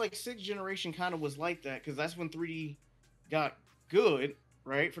just feel like 6th generation kind of was like that, because that's when 3D got good,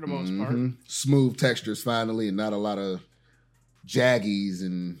 right? For the most part. Smooth textures finally, and not a lot of jaggies,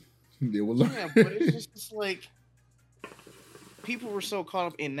 and they were yeah, but it's just like people were so caught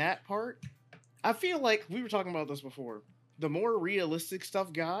up in that part. I feel like we were talking about this before. The more realistic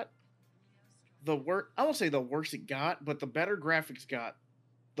stuff got, the worse. I won't say the worse it got, but the better graphics got,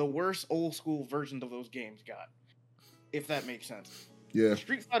 the worse old school versions of those games got. If that makes sense. Yeah.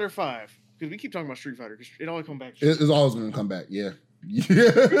 Street Fighter V because we keep talking about Street Fighter, because it always come back. It's always gonna come back. Yeah.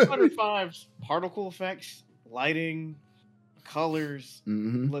 Street Fighter 5's particle effects, lighting, colors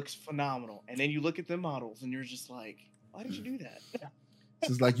looks phenomenal, and then you look at the models, and you're just like, why did you do that?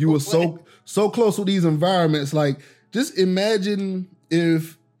 It's like you were so close with these environments. Like, just imagine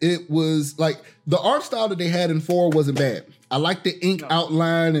if it was like the art style that they had in 4 wasn't bad. I like the ink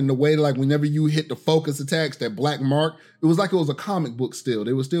outline and the way, like, whenever you hit the focus attacks, that black mark, it was like it was a comic book still.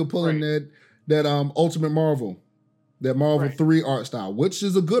 They were still pulling that Ultimate Marvel, that Marvel 3 art style, which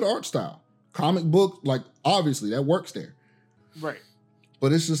is a good art style. Comic book, like, obviously that works there. Right.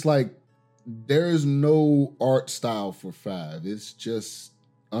 But it's just like, there is no art style for 5. It's just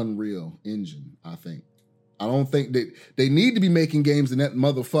Unreal Engine, I think. I don't think that they need to be making games in that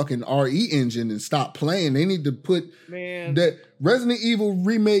motherfucking RE engine and stop playing. They need to put that Resident Evil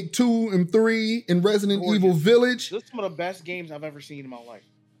Remake 2 and 3 and Resident Evil Village. Those are some of the best games I've ever seen in my life.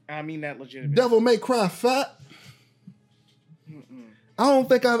 I mean that legitimately. Devil May Cry 5. I don't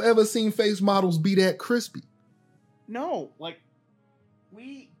think I've ever seen face models be that crispy. No, like,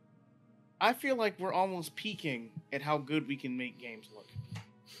 I feel like we're almost peaking at how good we can make games look.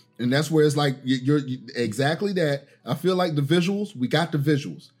 And that's where it's like, you're exactly that. I feel like the visuals, we got the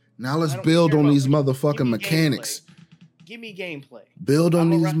visuals. Now let's build on these motherfucking mechanics. Give me gameplay. Build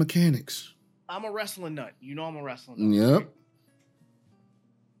on these mechanics. I'm a wrestling nut. You know I'm a wrestling nut. Yep. Right?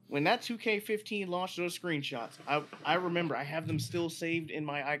 When that 2K15 launched those screenshots, I remember, I have them still saved in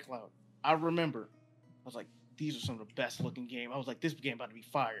my iCloud. I remember. I was like, these are some of the best looking games. I was like, this game about to be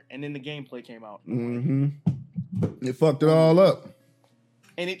fire. And then the gameplay came out. It fucked it all up.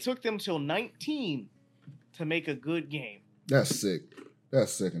 And it took them till 19 to make a good game. That's sick.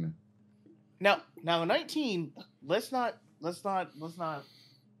 That's sickening. Now 19, let's not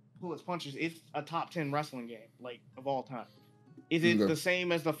pull its punches. It's a top 10 wrestling game, like, of all time. Is it the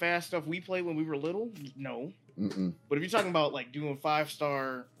same as the fast stuff we played when we were little? No. But if you're talking about, like, doing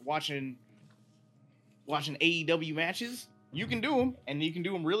 5-star, watching AEW matches, you can do them, and you can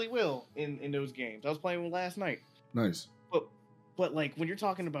do them really well in those games. I was playing one last night. Nice. But like, when you're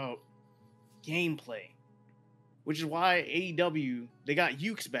talking about gameplay, which is why AEW, they got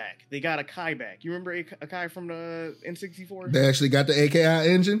Yuke's back. They got Akai back. You remember Akai from the N64? They actually got the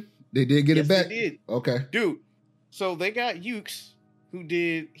AKI engine? They did get it back? They did. Okay. Dude, so they got Yuke's, who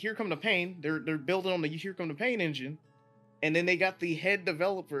did Here Come the Pain. They're building on the Here Come the Pain engine. And then they got the head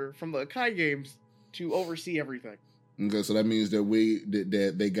developer from the Akai games to oversee everything. Okay, so that means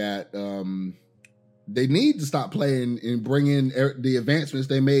that they got... they need to stop playing and bring in the advancements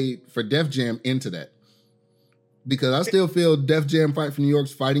they made for Def Jam into that. Because I still feel Def Jam Fight for New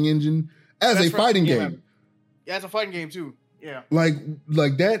York's fighting engine as a fighting game. Yeah, it's a fighting game too. Yeah. Like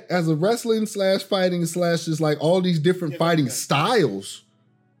that as a wrestling / fighting / just like all these different fighting styles.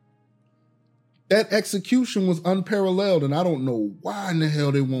 That execution was unparalleled, and I don't know why in the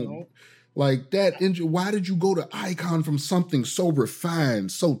hell they won't. Like that engine. Why did you go to Icon from something so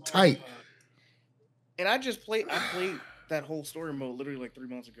refined, so tight? And I played that whole story mode literally like 3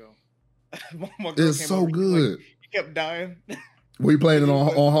 months ago. It's so good. He kept dying. Were you playing it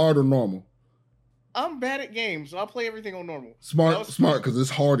on hard or normal? I'm bad at games, so I play everything on normal. Smart, because it's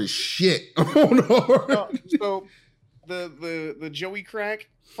hard as shit. So the Joey Crack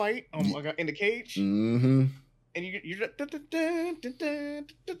fight in the cage. Mm-hmm. And you're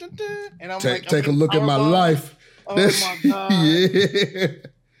and I'm take a look at my life. Oh my god. Yeah.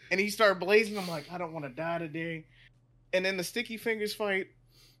 And he started blazing. I'm like, I don't want to die today. And then the Sticky Fingers fight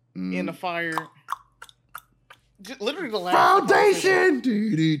in the fire. Just literally the last foundation.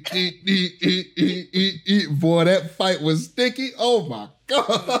 Boy, that fight was sticky. Oh my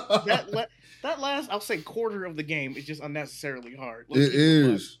god. That last, I'll say, quarter of the game is just unnecessarily hard. It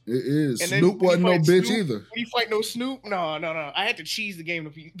is. And Snoop wasn't no bitch either. When you fight no Snoop, no. I had to cheese the game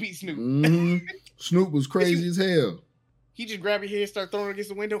to beat Snoop. Mm-hmm. Snoop was crazy as hell. He just grabbed your head, start throwing it against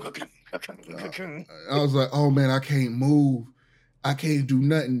the window. I was like, oh man, I can't move. I can't do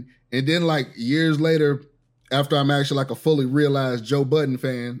nothing. And then like years later, after I'm actually like a fully realized Joe Budden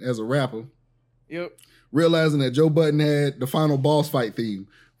fan as a rapper. Yep. Realizing that Joe Budden had the final boss fight theme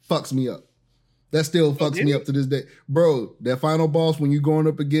fucks me up. That still fucks me up to this day. Bro, that final boss when you going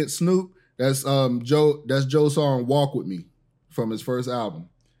up against Snoop, that's Joe's song Walk With Me from his first album.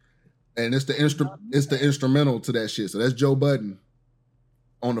 And it's the instrumental to that shit. So that's Joe Budden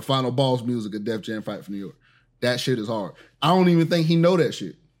on the final boss music of Def Jam Fight for New York. That shit is hard. I don't even think he know that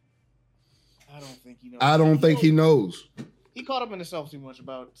shit. I don't think he knows. He caught up in himself too much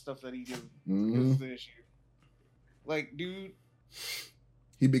about stuff that he did. Mm-hmm. This is the issue. Like, dude,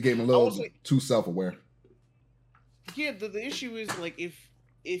 he became a little too self-aware. Yeah, the issue is like if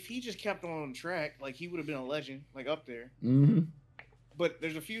if he just kept on track, like he would have been a legend, like up there. Mm-hmm. But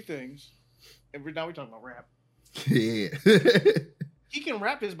there's a few things, and now we're talking about rap. Yeah. He can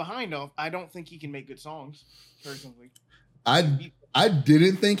rap his behind off. I don't think he can make good songs, personally. I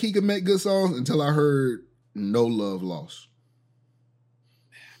didn't think he could make good songs until I heard No Love Lost.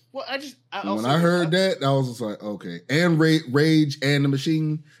 Well, when I heard that, I was just like, okay. And Rage and the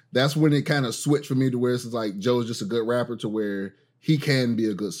Machine, that's when it kind of switched for me to where it's like Joe's just a good rapper to where he can be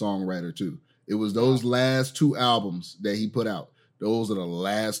a good songwriter too. It was those last 2 albums that he put out. Those are the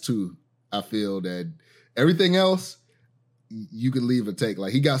last 2. I feel that everything else you could leave or take.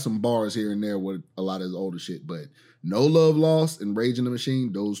 Like he got some bars here and there with a lot of his older shit, but No Love Lost and Rage in the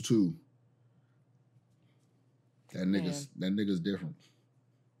Machine, those 2. That nigga's different.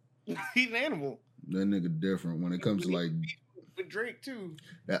 He's an animal. That nigga different when it comes to like with Drake too.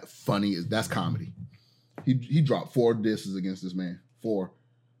 That funny that's comedy. He dropped 4 disses against this man. 4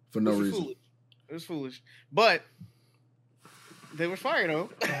 for no reason. Foolish. It was foolish, but they were fire though.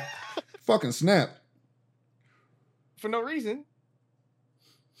 Fucking snap. For no reason.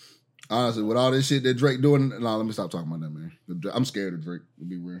 Honestly, with all this shit that Drake doing, let me stop talking about that, man. I'm scared of Drake. To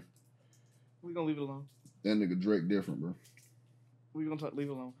be real. We gonna leave it alone. That nigga Drake different, bro. We gonna leave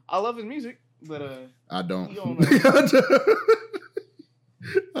it alone. I love his music, but I don't. I do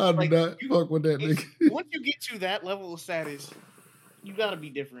like, not fuck with that nigga. Once you get to that level of status, you gotta be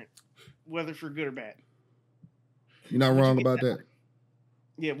different, whether for good or bad. You're not wrong about that.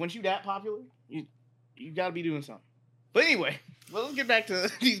 Yeah, once you that popular, you gotta be doing something. But anyway, let's get back to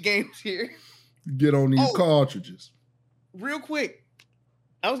these games here. Get on these cartridges. Real quick,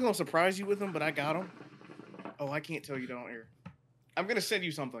 I was gonna surprise you with them, but I got them. Oh, I can't tell you down here. I'm gonna send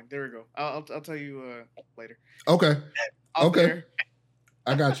you something. There we go. I'll tell you later. Okay. Okay. There.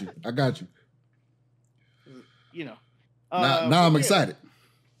 I got you. You know. Now I'm excited.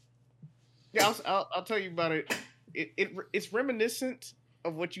 Yeah, I'll tell you about it. It's reminiscent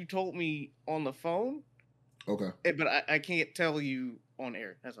of what you told me on the phone. Okay. But I can't tell you on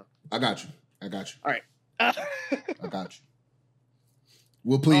air. That's all. I got you. All right. I got you.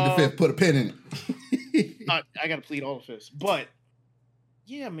 We'll plead the fifth. Put a pin in it. I got to plead all the fifths. But,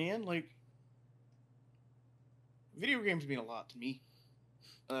 yeah, man, like, video games mean a lot to me.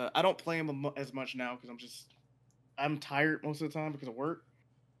 I don't play them as much now because I'm tired most of the time because of work.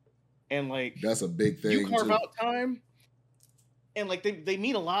 And, like, that's a big thing. You carve out time, and, like, they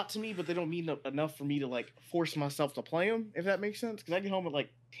mean a lot to me, but they don't mean enough for me to, like, force myself to play them, if that makes sense. Because I get home at, like,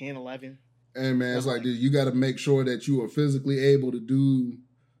 10, 11. Hey, man, it's like, dude, you got to make sure that you are physically able to do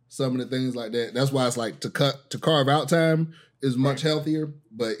some of the things like that. That's why it's like to carve out time is much healthier.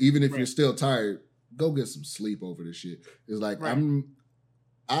 But even if you're still tired, go get some sleep over this shit. It's like,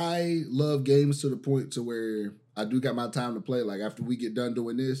 I love games to the point to where I do got my time to play. Like, after we get done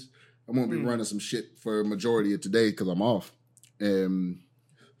doing this, I'm going to be running some shit for a majority of today because I'm off. And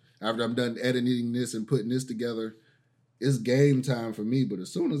after I'm done editing this and putting this together, it's game time for me. But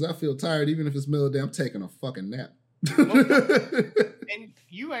as soon as I feel tired, even if it's middle of the day, I'm taking a fucking nap. And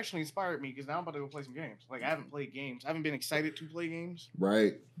you actually inspired me because now I'm about to go play some games. Like, I haven't played games. I haven't been excited to play games.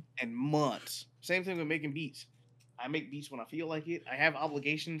 Right. In months. Same thing with making beats. I make beats when I feel like it. I have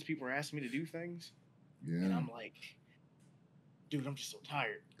obligations. People are asking me to do things. Yeah. And I'm like, dude, I'm just so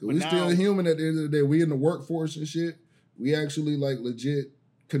tired. We're still human at the end of the day. We in the workforce and shit. We actually, like, legit,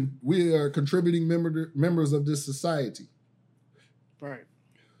 we are contributing members of this society. Right.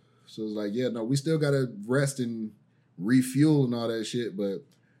 So it's like, yeah, no, we still got to rest and refuel and all that shit, but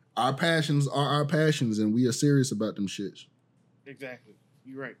our passions are our passions, and we are serious about them shits. Exactly.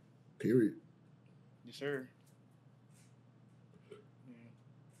 You're right. Period. Yes, sir. Yeah.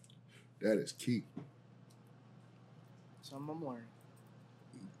 That is key. Something I'm learning.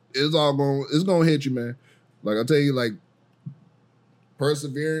 It's gonna hit you, man. Like, I'll tell you, like,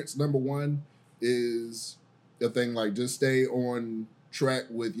 perseverance, number one, is the thing. Like, just stay on track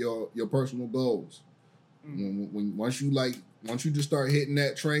with your personal goals. Mm-hmm. Once you just start hitting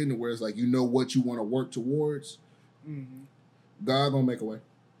that train to where it's like, you know what you want to work towards, God gonna make a way.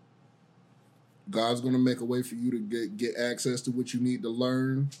 God's gonna make a way for you to get access to what you need to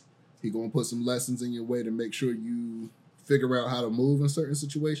learn. He gonna put some lessons in your way to make sure you figure out how to move in certain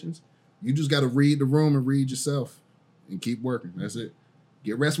situations. You just gotta read the room and read yourself and keep working. That's it.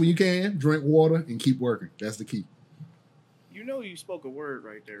 Get rest when you can, drink water, and keep working. That's the key. You know you spoke a word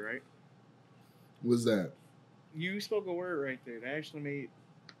right there, right? What's that? You spoke a word right there. That actually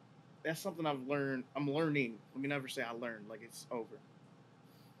that's something I've learned. I'm learning. Let me never say I learned like it's over.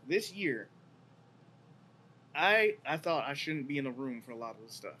 This year, I thought I shouldn't be in the room for a lot of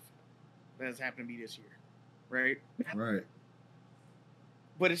the stuff that has happened to me this year. Right? Right.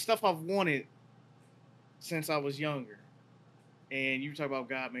 But it's stuff I've wanted since I was younger. And you talk about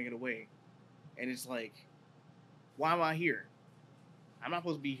God making a way. And it's like, why am I here? I'm not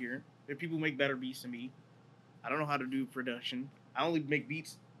supposed to be here. There are people who make better beats than me. I don't know how to do production. I only make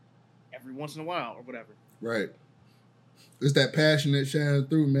beats every once in a while or whatever. Right. It's that passion that shines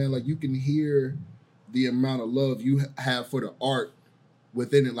through, man. Like, you can hear the amount of love you have for the art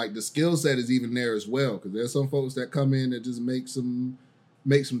within it. Like, the skill set is even there as well. Because there's some folks that come in that just make some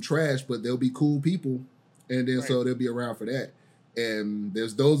trash, but they'll be cool people. And then so they'll be around for that. And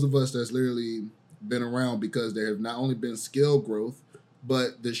there's those of us that's literally been around because there have not only been skill growth,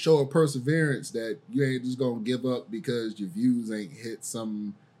 but the show of perseverance that you ain't just gonna give up because your views ain't hit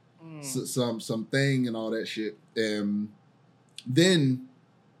some thing and all that shit. And then,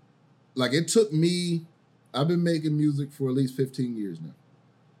 like, it took me, I've been making music for at least 15 years now.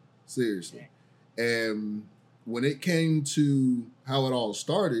 Seriously. And when it came to how it all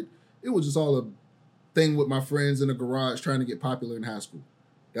started, it was just all a thing with my friends in the garage trying to get popular in high school.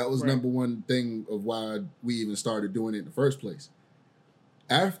 That was number one thing of why we even started doing it in the first place.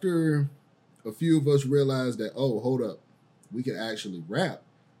 After a few of us realized that, oh, hold up, we can actually rap,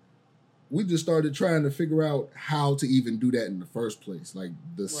 we just started trying to figure out how to even do that in the first place. Like,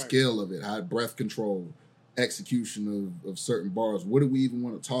 the skill of it, how breath control, execution of certain bars. What do we even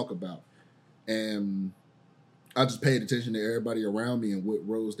want to talk about? And I just paid attention to everybody around me and what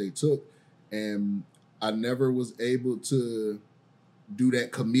roads they took. And I never was able to do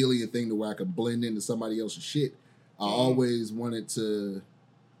that chameleon thing to where I could blend into somebody else's shit. I always wanted to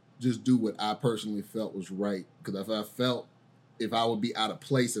just do what I personally felt was right. Because if I would be out of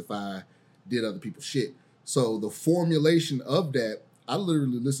place if I did other people's shit. So the formulation of that, I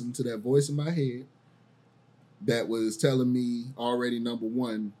literally listened to that voice in my head that was telling me already, number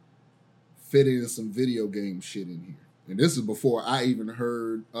one, fit in some video game shit in here. And this is before I even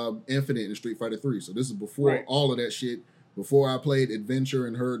heard Infinite in Street Fighter 3. So this is before all of that shit. Before I played Adventure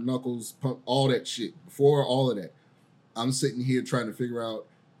and heard Knuckles pump, all that shit. Before all of that. I'm sitting here trying to figure out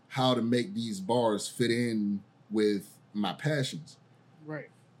how to make these bars fit in with my passions. Right.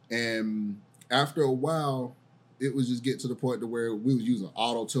 And after a while, it was just get to the point to where we was using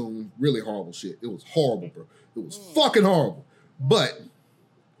auto-tune, really horrible shit. It was horrible, bro. It was fucking horrible. But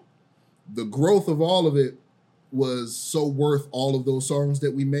the growth of all of it was so worth all of those songs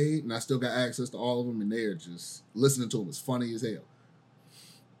that we made, and I still got access to all of them, and they're just, listening to them is funny as hell.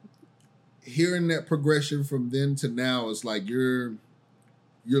 Hearing that progression from then to now is like you're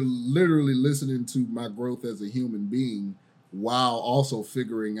literally listening to my growth as a human being while also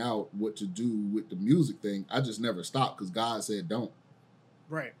figuring out what to do with the music thing. I just never stopped because God said don't.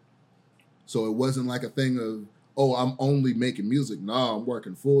 Right. So it wasn't like a thing of, oh, I'm only making music. No, I'm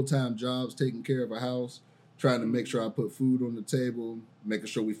working full-time jobs, taking care of a house, trying to make sure I put food on the table, making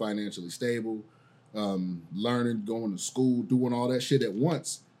sure we financially stable, learning, going to school, doing all that shit at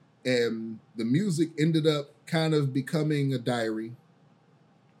once. And the music ended up kind of becoming a diary.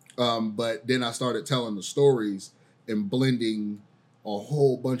 But then I started telling the stories and blending a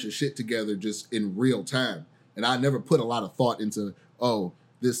whole bunch of shit together just in real time. And I never put a lot of thought into, oh,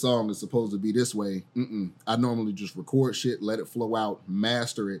 this song is supposed to be this way. I normally just record shit, let it flow out,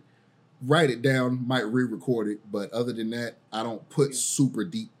 master it, write it down, might re-record it. But other than that, I don't put super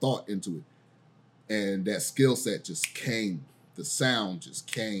deep thought into it. And that skill set just came. The sound just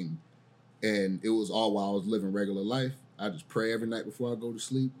came. And it was all while I was living regular life. I just pray every night before I go to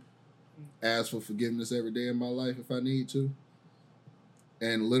sleep. Ask for forgiveness every day in my life if I need to.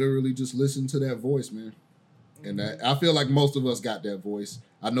 And literally just listen to that voice, man. And I feel like most of us got that voice.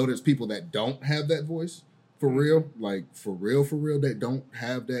 I know there's people that don't have that voice for real. Like, for real, that don't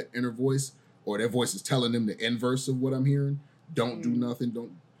have that inner voice. Or their voice is telling them the inverse of what I'm hearing. Don't do nothing.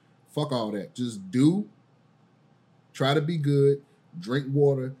 Don't. Fuck all that. Just do. Try to be good. Drink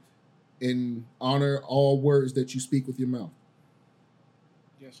water. And honor all words that you speak with your mouth.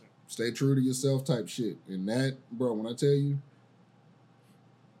 Yes, sir. Stay true to yourself type shit. And that, bro, when I tell you,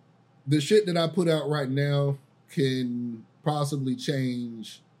 the shit that I put out right now can possibly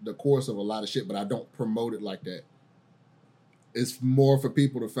change the course of a lot of shit, but I don't promote it like that. It's more for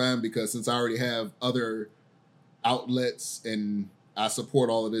people to find because since I already have other outlets and I support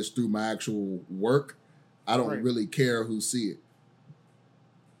all of this through my actual work, I don't really care who see it.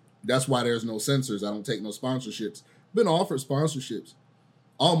 That's why there's no censors. I don't take no sponsorships. Been offered sponsorships.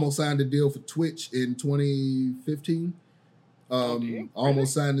 Almost signed a deal for Twitch in 2015.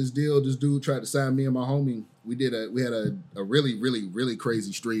 Almost signed this deal. This dude tried to sign me and my homie. We had a really, really, really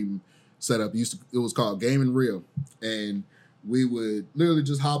crazy stream set up. It was called Gaming Real. And we would literally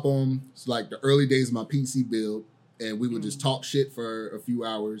just hop on. It's like the early days of my PC build. and we would just talk shit for a few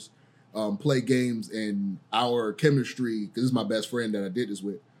hours, play games, and our chemistry, because this is my best friend that I did this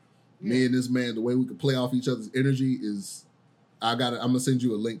with. Me and this man, the way we could play off each other's energy is, I'm gonna send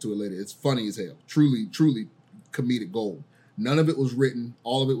you a link to it later. It's funny as hell. Truly, truly comedic gold. None of it was written.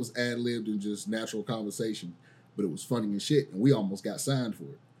 All of it was ad-libbed and just natural conversation. But it was funny as shit, and we almost got signed for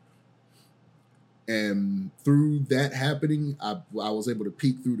it. And through that happening, I was able to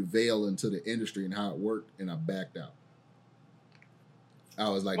peek through the veil into the industry and how it worked, and I backed out. I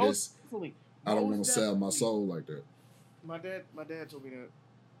was like, I don't want to sell my soul like that. My dad told me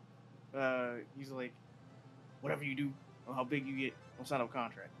that he's like, whatever you do or how big you get, don't sign up a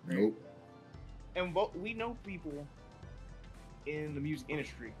contract. Right? Nope. And we know people in the music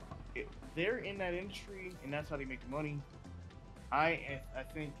industry. If they're in that industry and that's how they make the money, I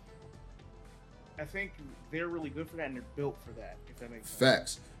think they're really good for that and they're built for that, if that makes sense.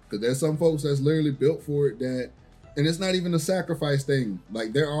 Facts. Because there's some folks that's literally built for it that, and it's not even a sacrifice thing.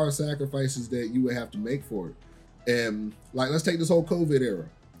 Like, there are sacrifices that you would have to make for it. And, like, let's take this whole COVID era.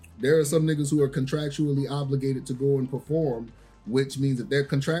 There are some niggas who are contractually obligated to go and perform, which means if they're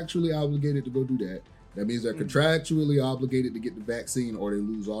contractually obligated to go do that, that means they're contractually obligated to get the vaccine or they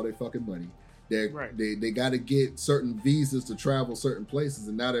lose all their fucking money. They got to get certain visas to travel certain places,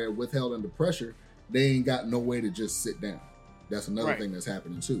 and now they're withheld under pressure. They ain't got no way to just sit down. That's another thing that's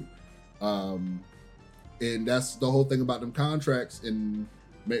happening too. And that's the whole thing about them contracts. And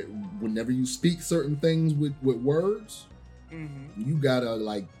whenever you speak certain things with words, you gotta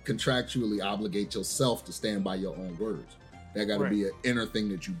like contractually obligate yourself to stand by your own words. That gotta be an inner thing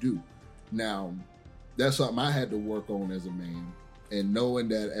that you do. Now, that's something I had to work on as a man. And knowing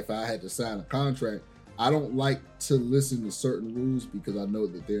that if I had to sign a contract, I don't like to listen to certain rules because I know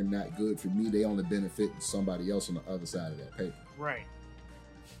that they're not good for me. They only benefit somebody else on the other side of that paper. Right.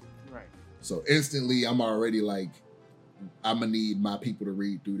 So instantly, I'm already like, I'm going to need my people to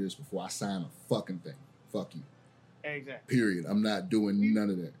read through this before I sign a fucking thing. Fuck you. Exactly. Period. I'm not doing none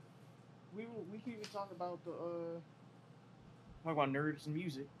of that. We can even talk about nerds and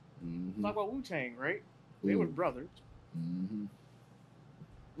music. Talk about Wu-Tang, right? They were brothers.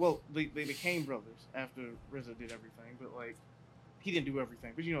 Well, they became brothers after RZA did everything, but like he didn't do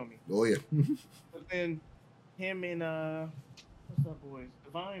everything, but you know what I mean. Oh yeah. But then him and what's that boys?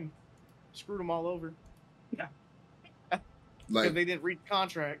 Divine screwed them all over. Yeah. Because they didn't read the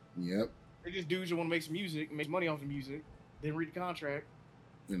contract. Yep. They're just dudes who want to make some music and make money off the music. Didn't read the contract.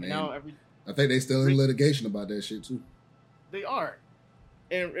 And now I think they still in litigation about that shit too. They are.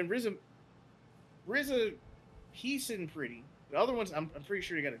 And RZA, he's sitting pretty. The other ones, I'm pretty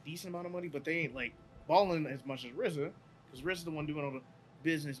sure they got a decent amount of money, but they ain't like balling as much as RZA, because RZA's the one doing all the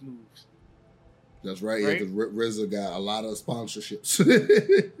business moves. That's right? Yeah, because RZA got a lot of sponsorships.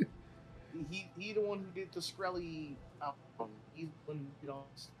 he the one who did the Skrelly album. He's the one who did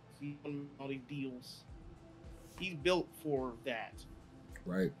all these deals. He's built for that.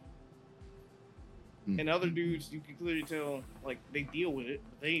 Right. And other dudes, you can clearly tell, like, they deal with it,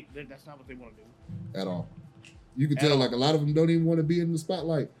 but that's not what they want to do. At all. You can tell, like, a lot of them don't even want to be in the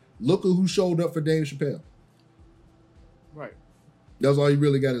spotlight. Look at who showed up for Dave Chappelle. Right. That's all you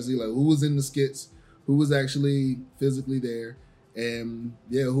really got to see. Like, who was in the skits, who was actually physically there, and,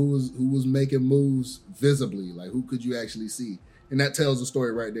 yeah, who was making moves visibly. Like, who could you actually see? And that tells the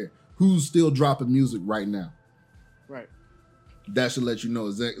story right there. Who's still dropping music right now? Right. That should let you know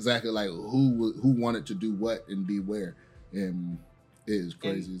exactly, like, who wanted to do what and be where. And it is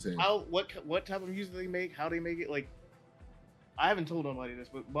crazy as hell. What type of music they make, how they make it. Like, I haven't told nobody this,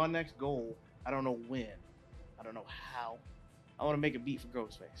 but my next goal, I don't know when, I don't know how, I want to make a beat for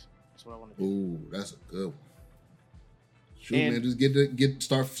Ghostface. That's what I want to do. Ooh, that's a good one. Shoot, man, just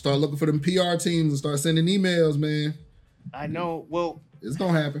start looking for them PR teams and start sending emails, man. I know. Well, it's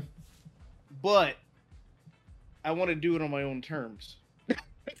gonna happen, but I want to do it on my own terms.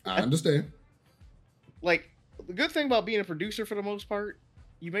 I understand. Like, the good thing about being a producer, for the most part,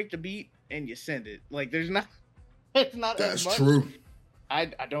 you make the beat and you send it. Like, it's not That's as much. True. I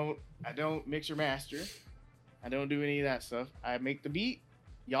don't mix or master. I don't do any of that stuff. I make the beat,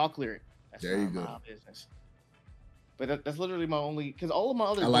 y'all clear it. That's there you go. My business. But that's literally my only, because all of my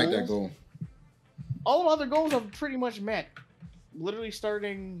other goals, like that goal. All of my other goals are pretty much met. Literally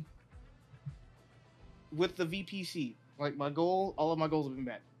starting with the VPC. Like, all of my goals have been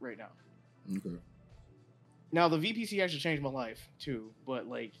met right now. Okay. Now, the VPC actually changed my life, too. But,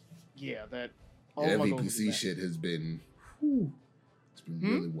 like, yeah, that VPC shit has been, it's been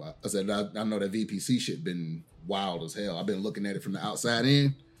really wild. I said, I know that VPC shit been wild as hell. I've been looking at it from the outside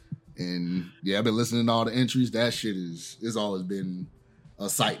in. And, yeah, I've been listening to all the entries. That shit is always been a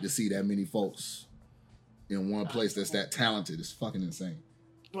sight to see that many folks in one place that's that talented. It's fucking insane.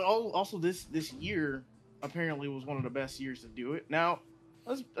 But also this year apparently was one of the best years to do it. Now,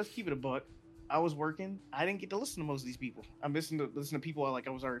 let's keep it a buck. I was working. I didn't get to listen to most of these people. I'm listening to people I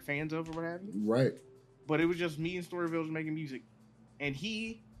was already fans of or what have you. Right. But it was just me and Storyville making music, and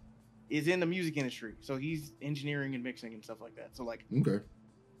he is in the music industry, so he's engineering and mixing and stuff like that. So like, okay,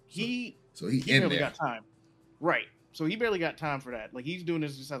 he in barely there. got time, right? So he barely got time for that. Like he's doing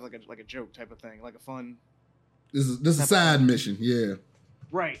this just as like a joke type of thing, like a fun. This is a side mission, yeah.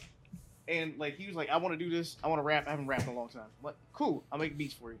 Right. And like he was like, I want to do this. I want to rap. I haven't rapped in a long time. What? Cool. I'll make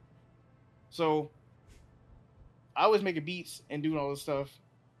beats for you. So I was making beats and doing all this stuff,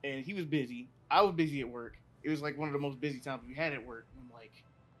 and he was busy. I was busy at work. It was like one of the most busy times we had at work. I'm like,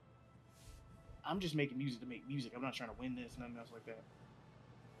 I'm just making music to make music. I'm not trying to win this, nothing else like that.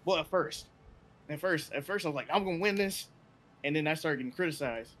 Well, at first I was like, I'm gonna win this, and then I started getting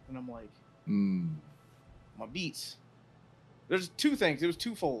criticized, and I'm like, my beats. There's two things. It was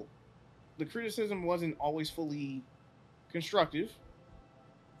twofold. The criticism wasn't always fully constructive.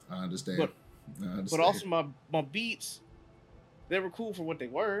 I understand. But also my beats, they were cool for what they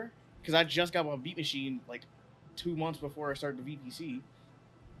were. Because I just got my beat machine like 2 months before I started the VPC.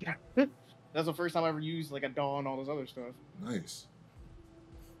 That's the first time I ever used like a DAW and all this other stuff. Nice.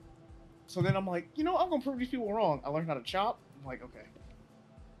 So then I'm like, I'm gonna prove these people wrong. I learned how to chop. I'm like, okay,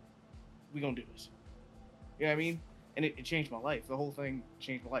 we gonna do this. You know what I mean? And it changed my life. The whole thing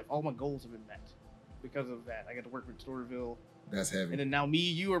changed my life. All my goals have been met because of that. I got to work with Storyville. That's heavy. And then now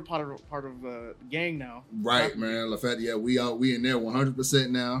you are part of the gang now. Right, man. LaFette, yeah, we in there 100%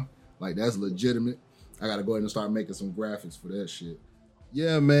 now. Like, that's legitimate. I got to go ahead and start making some graphics for that shit.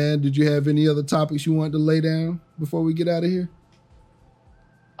 Yeah, man. Did you have any other topics you wanted to lay down before we get out of here?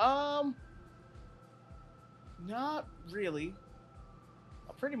 Not really.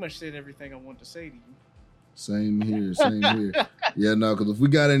 I pretty much said everything I wanted to say to you. Same here. Yeah, no, because if we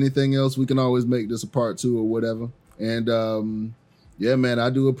got anything else, we can always make this a part 2 or whatever. And yeah, man, I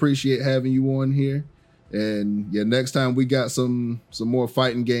do appreciate having you on here. And yeah, next time we got some more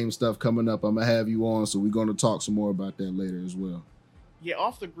fighting game stuff coming up, I'm gonna have you on, so we're gonna talk some more about that later as well. Yeah,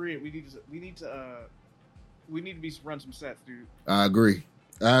 off the grid, we need to run some sets, dude. I agree,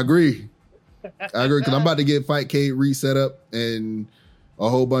 because I'm about to get Fightcade reset up and a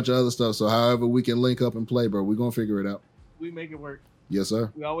whole bunch of other stuff. So however we can link up and play, bro, we're gonna figure it out. We make it work. Yes,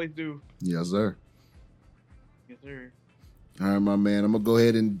 sir. We always do. Yes, sir. Yes, sir. All right, my man. I'm gonna go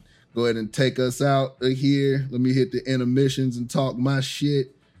ahead and take us out of here. Let me hit the intermissions and talk my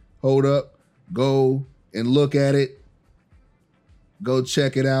shit. Hold up. Go and look at it. Go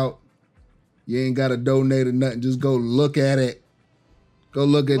check it out. You ain't gotta donate or nothing. Just go look at it. Go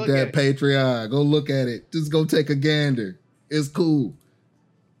look at that Patreon. Go look at it. Just go take a gander. It's cool.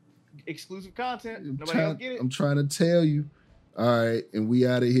 Exclusive content. Nobody else get it. I'm trying to tell you. All right, and we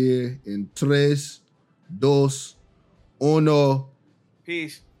out of here in 3, 2, 1.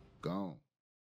 Peace. Gone.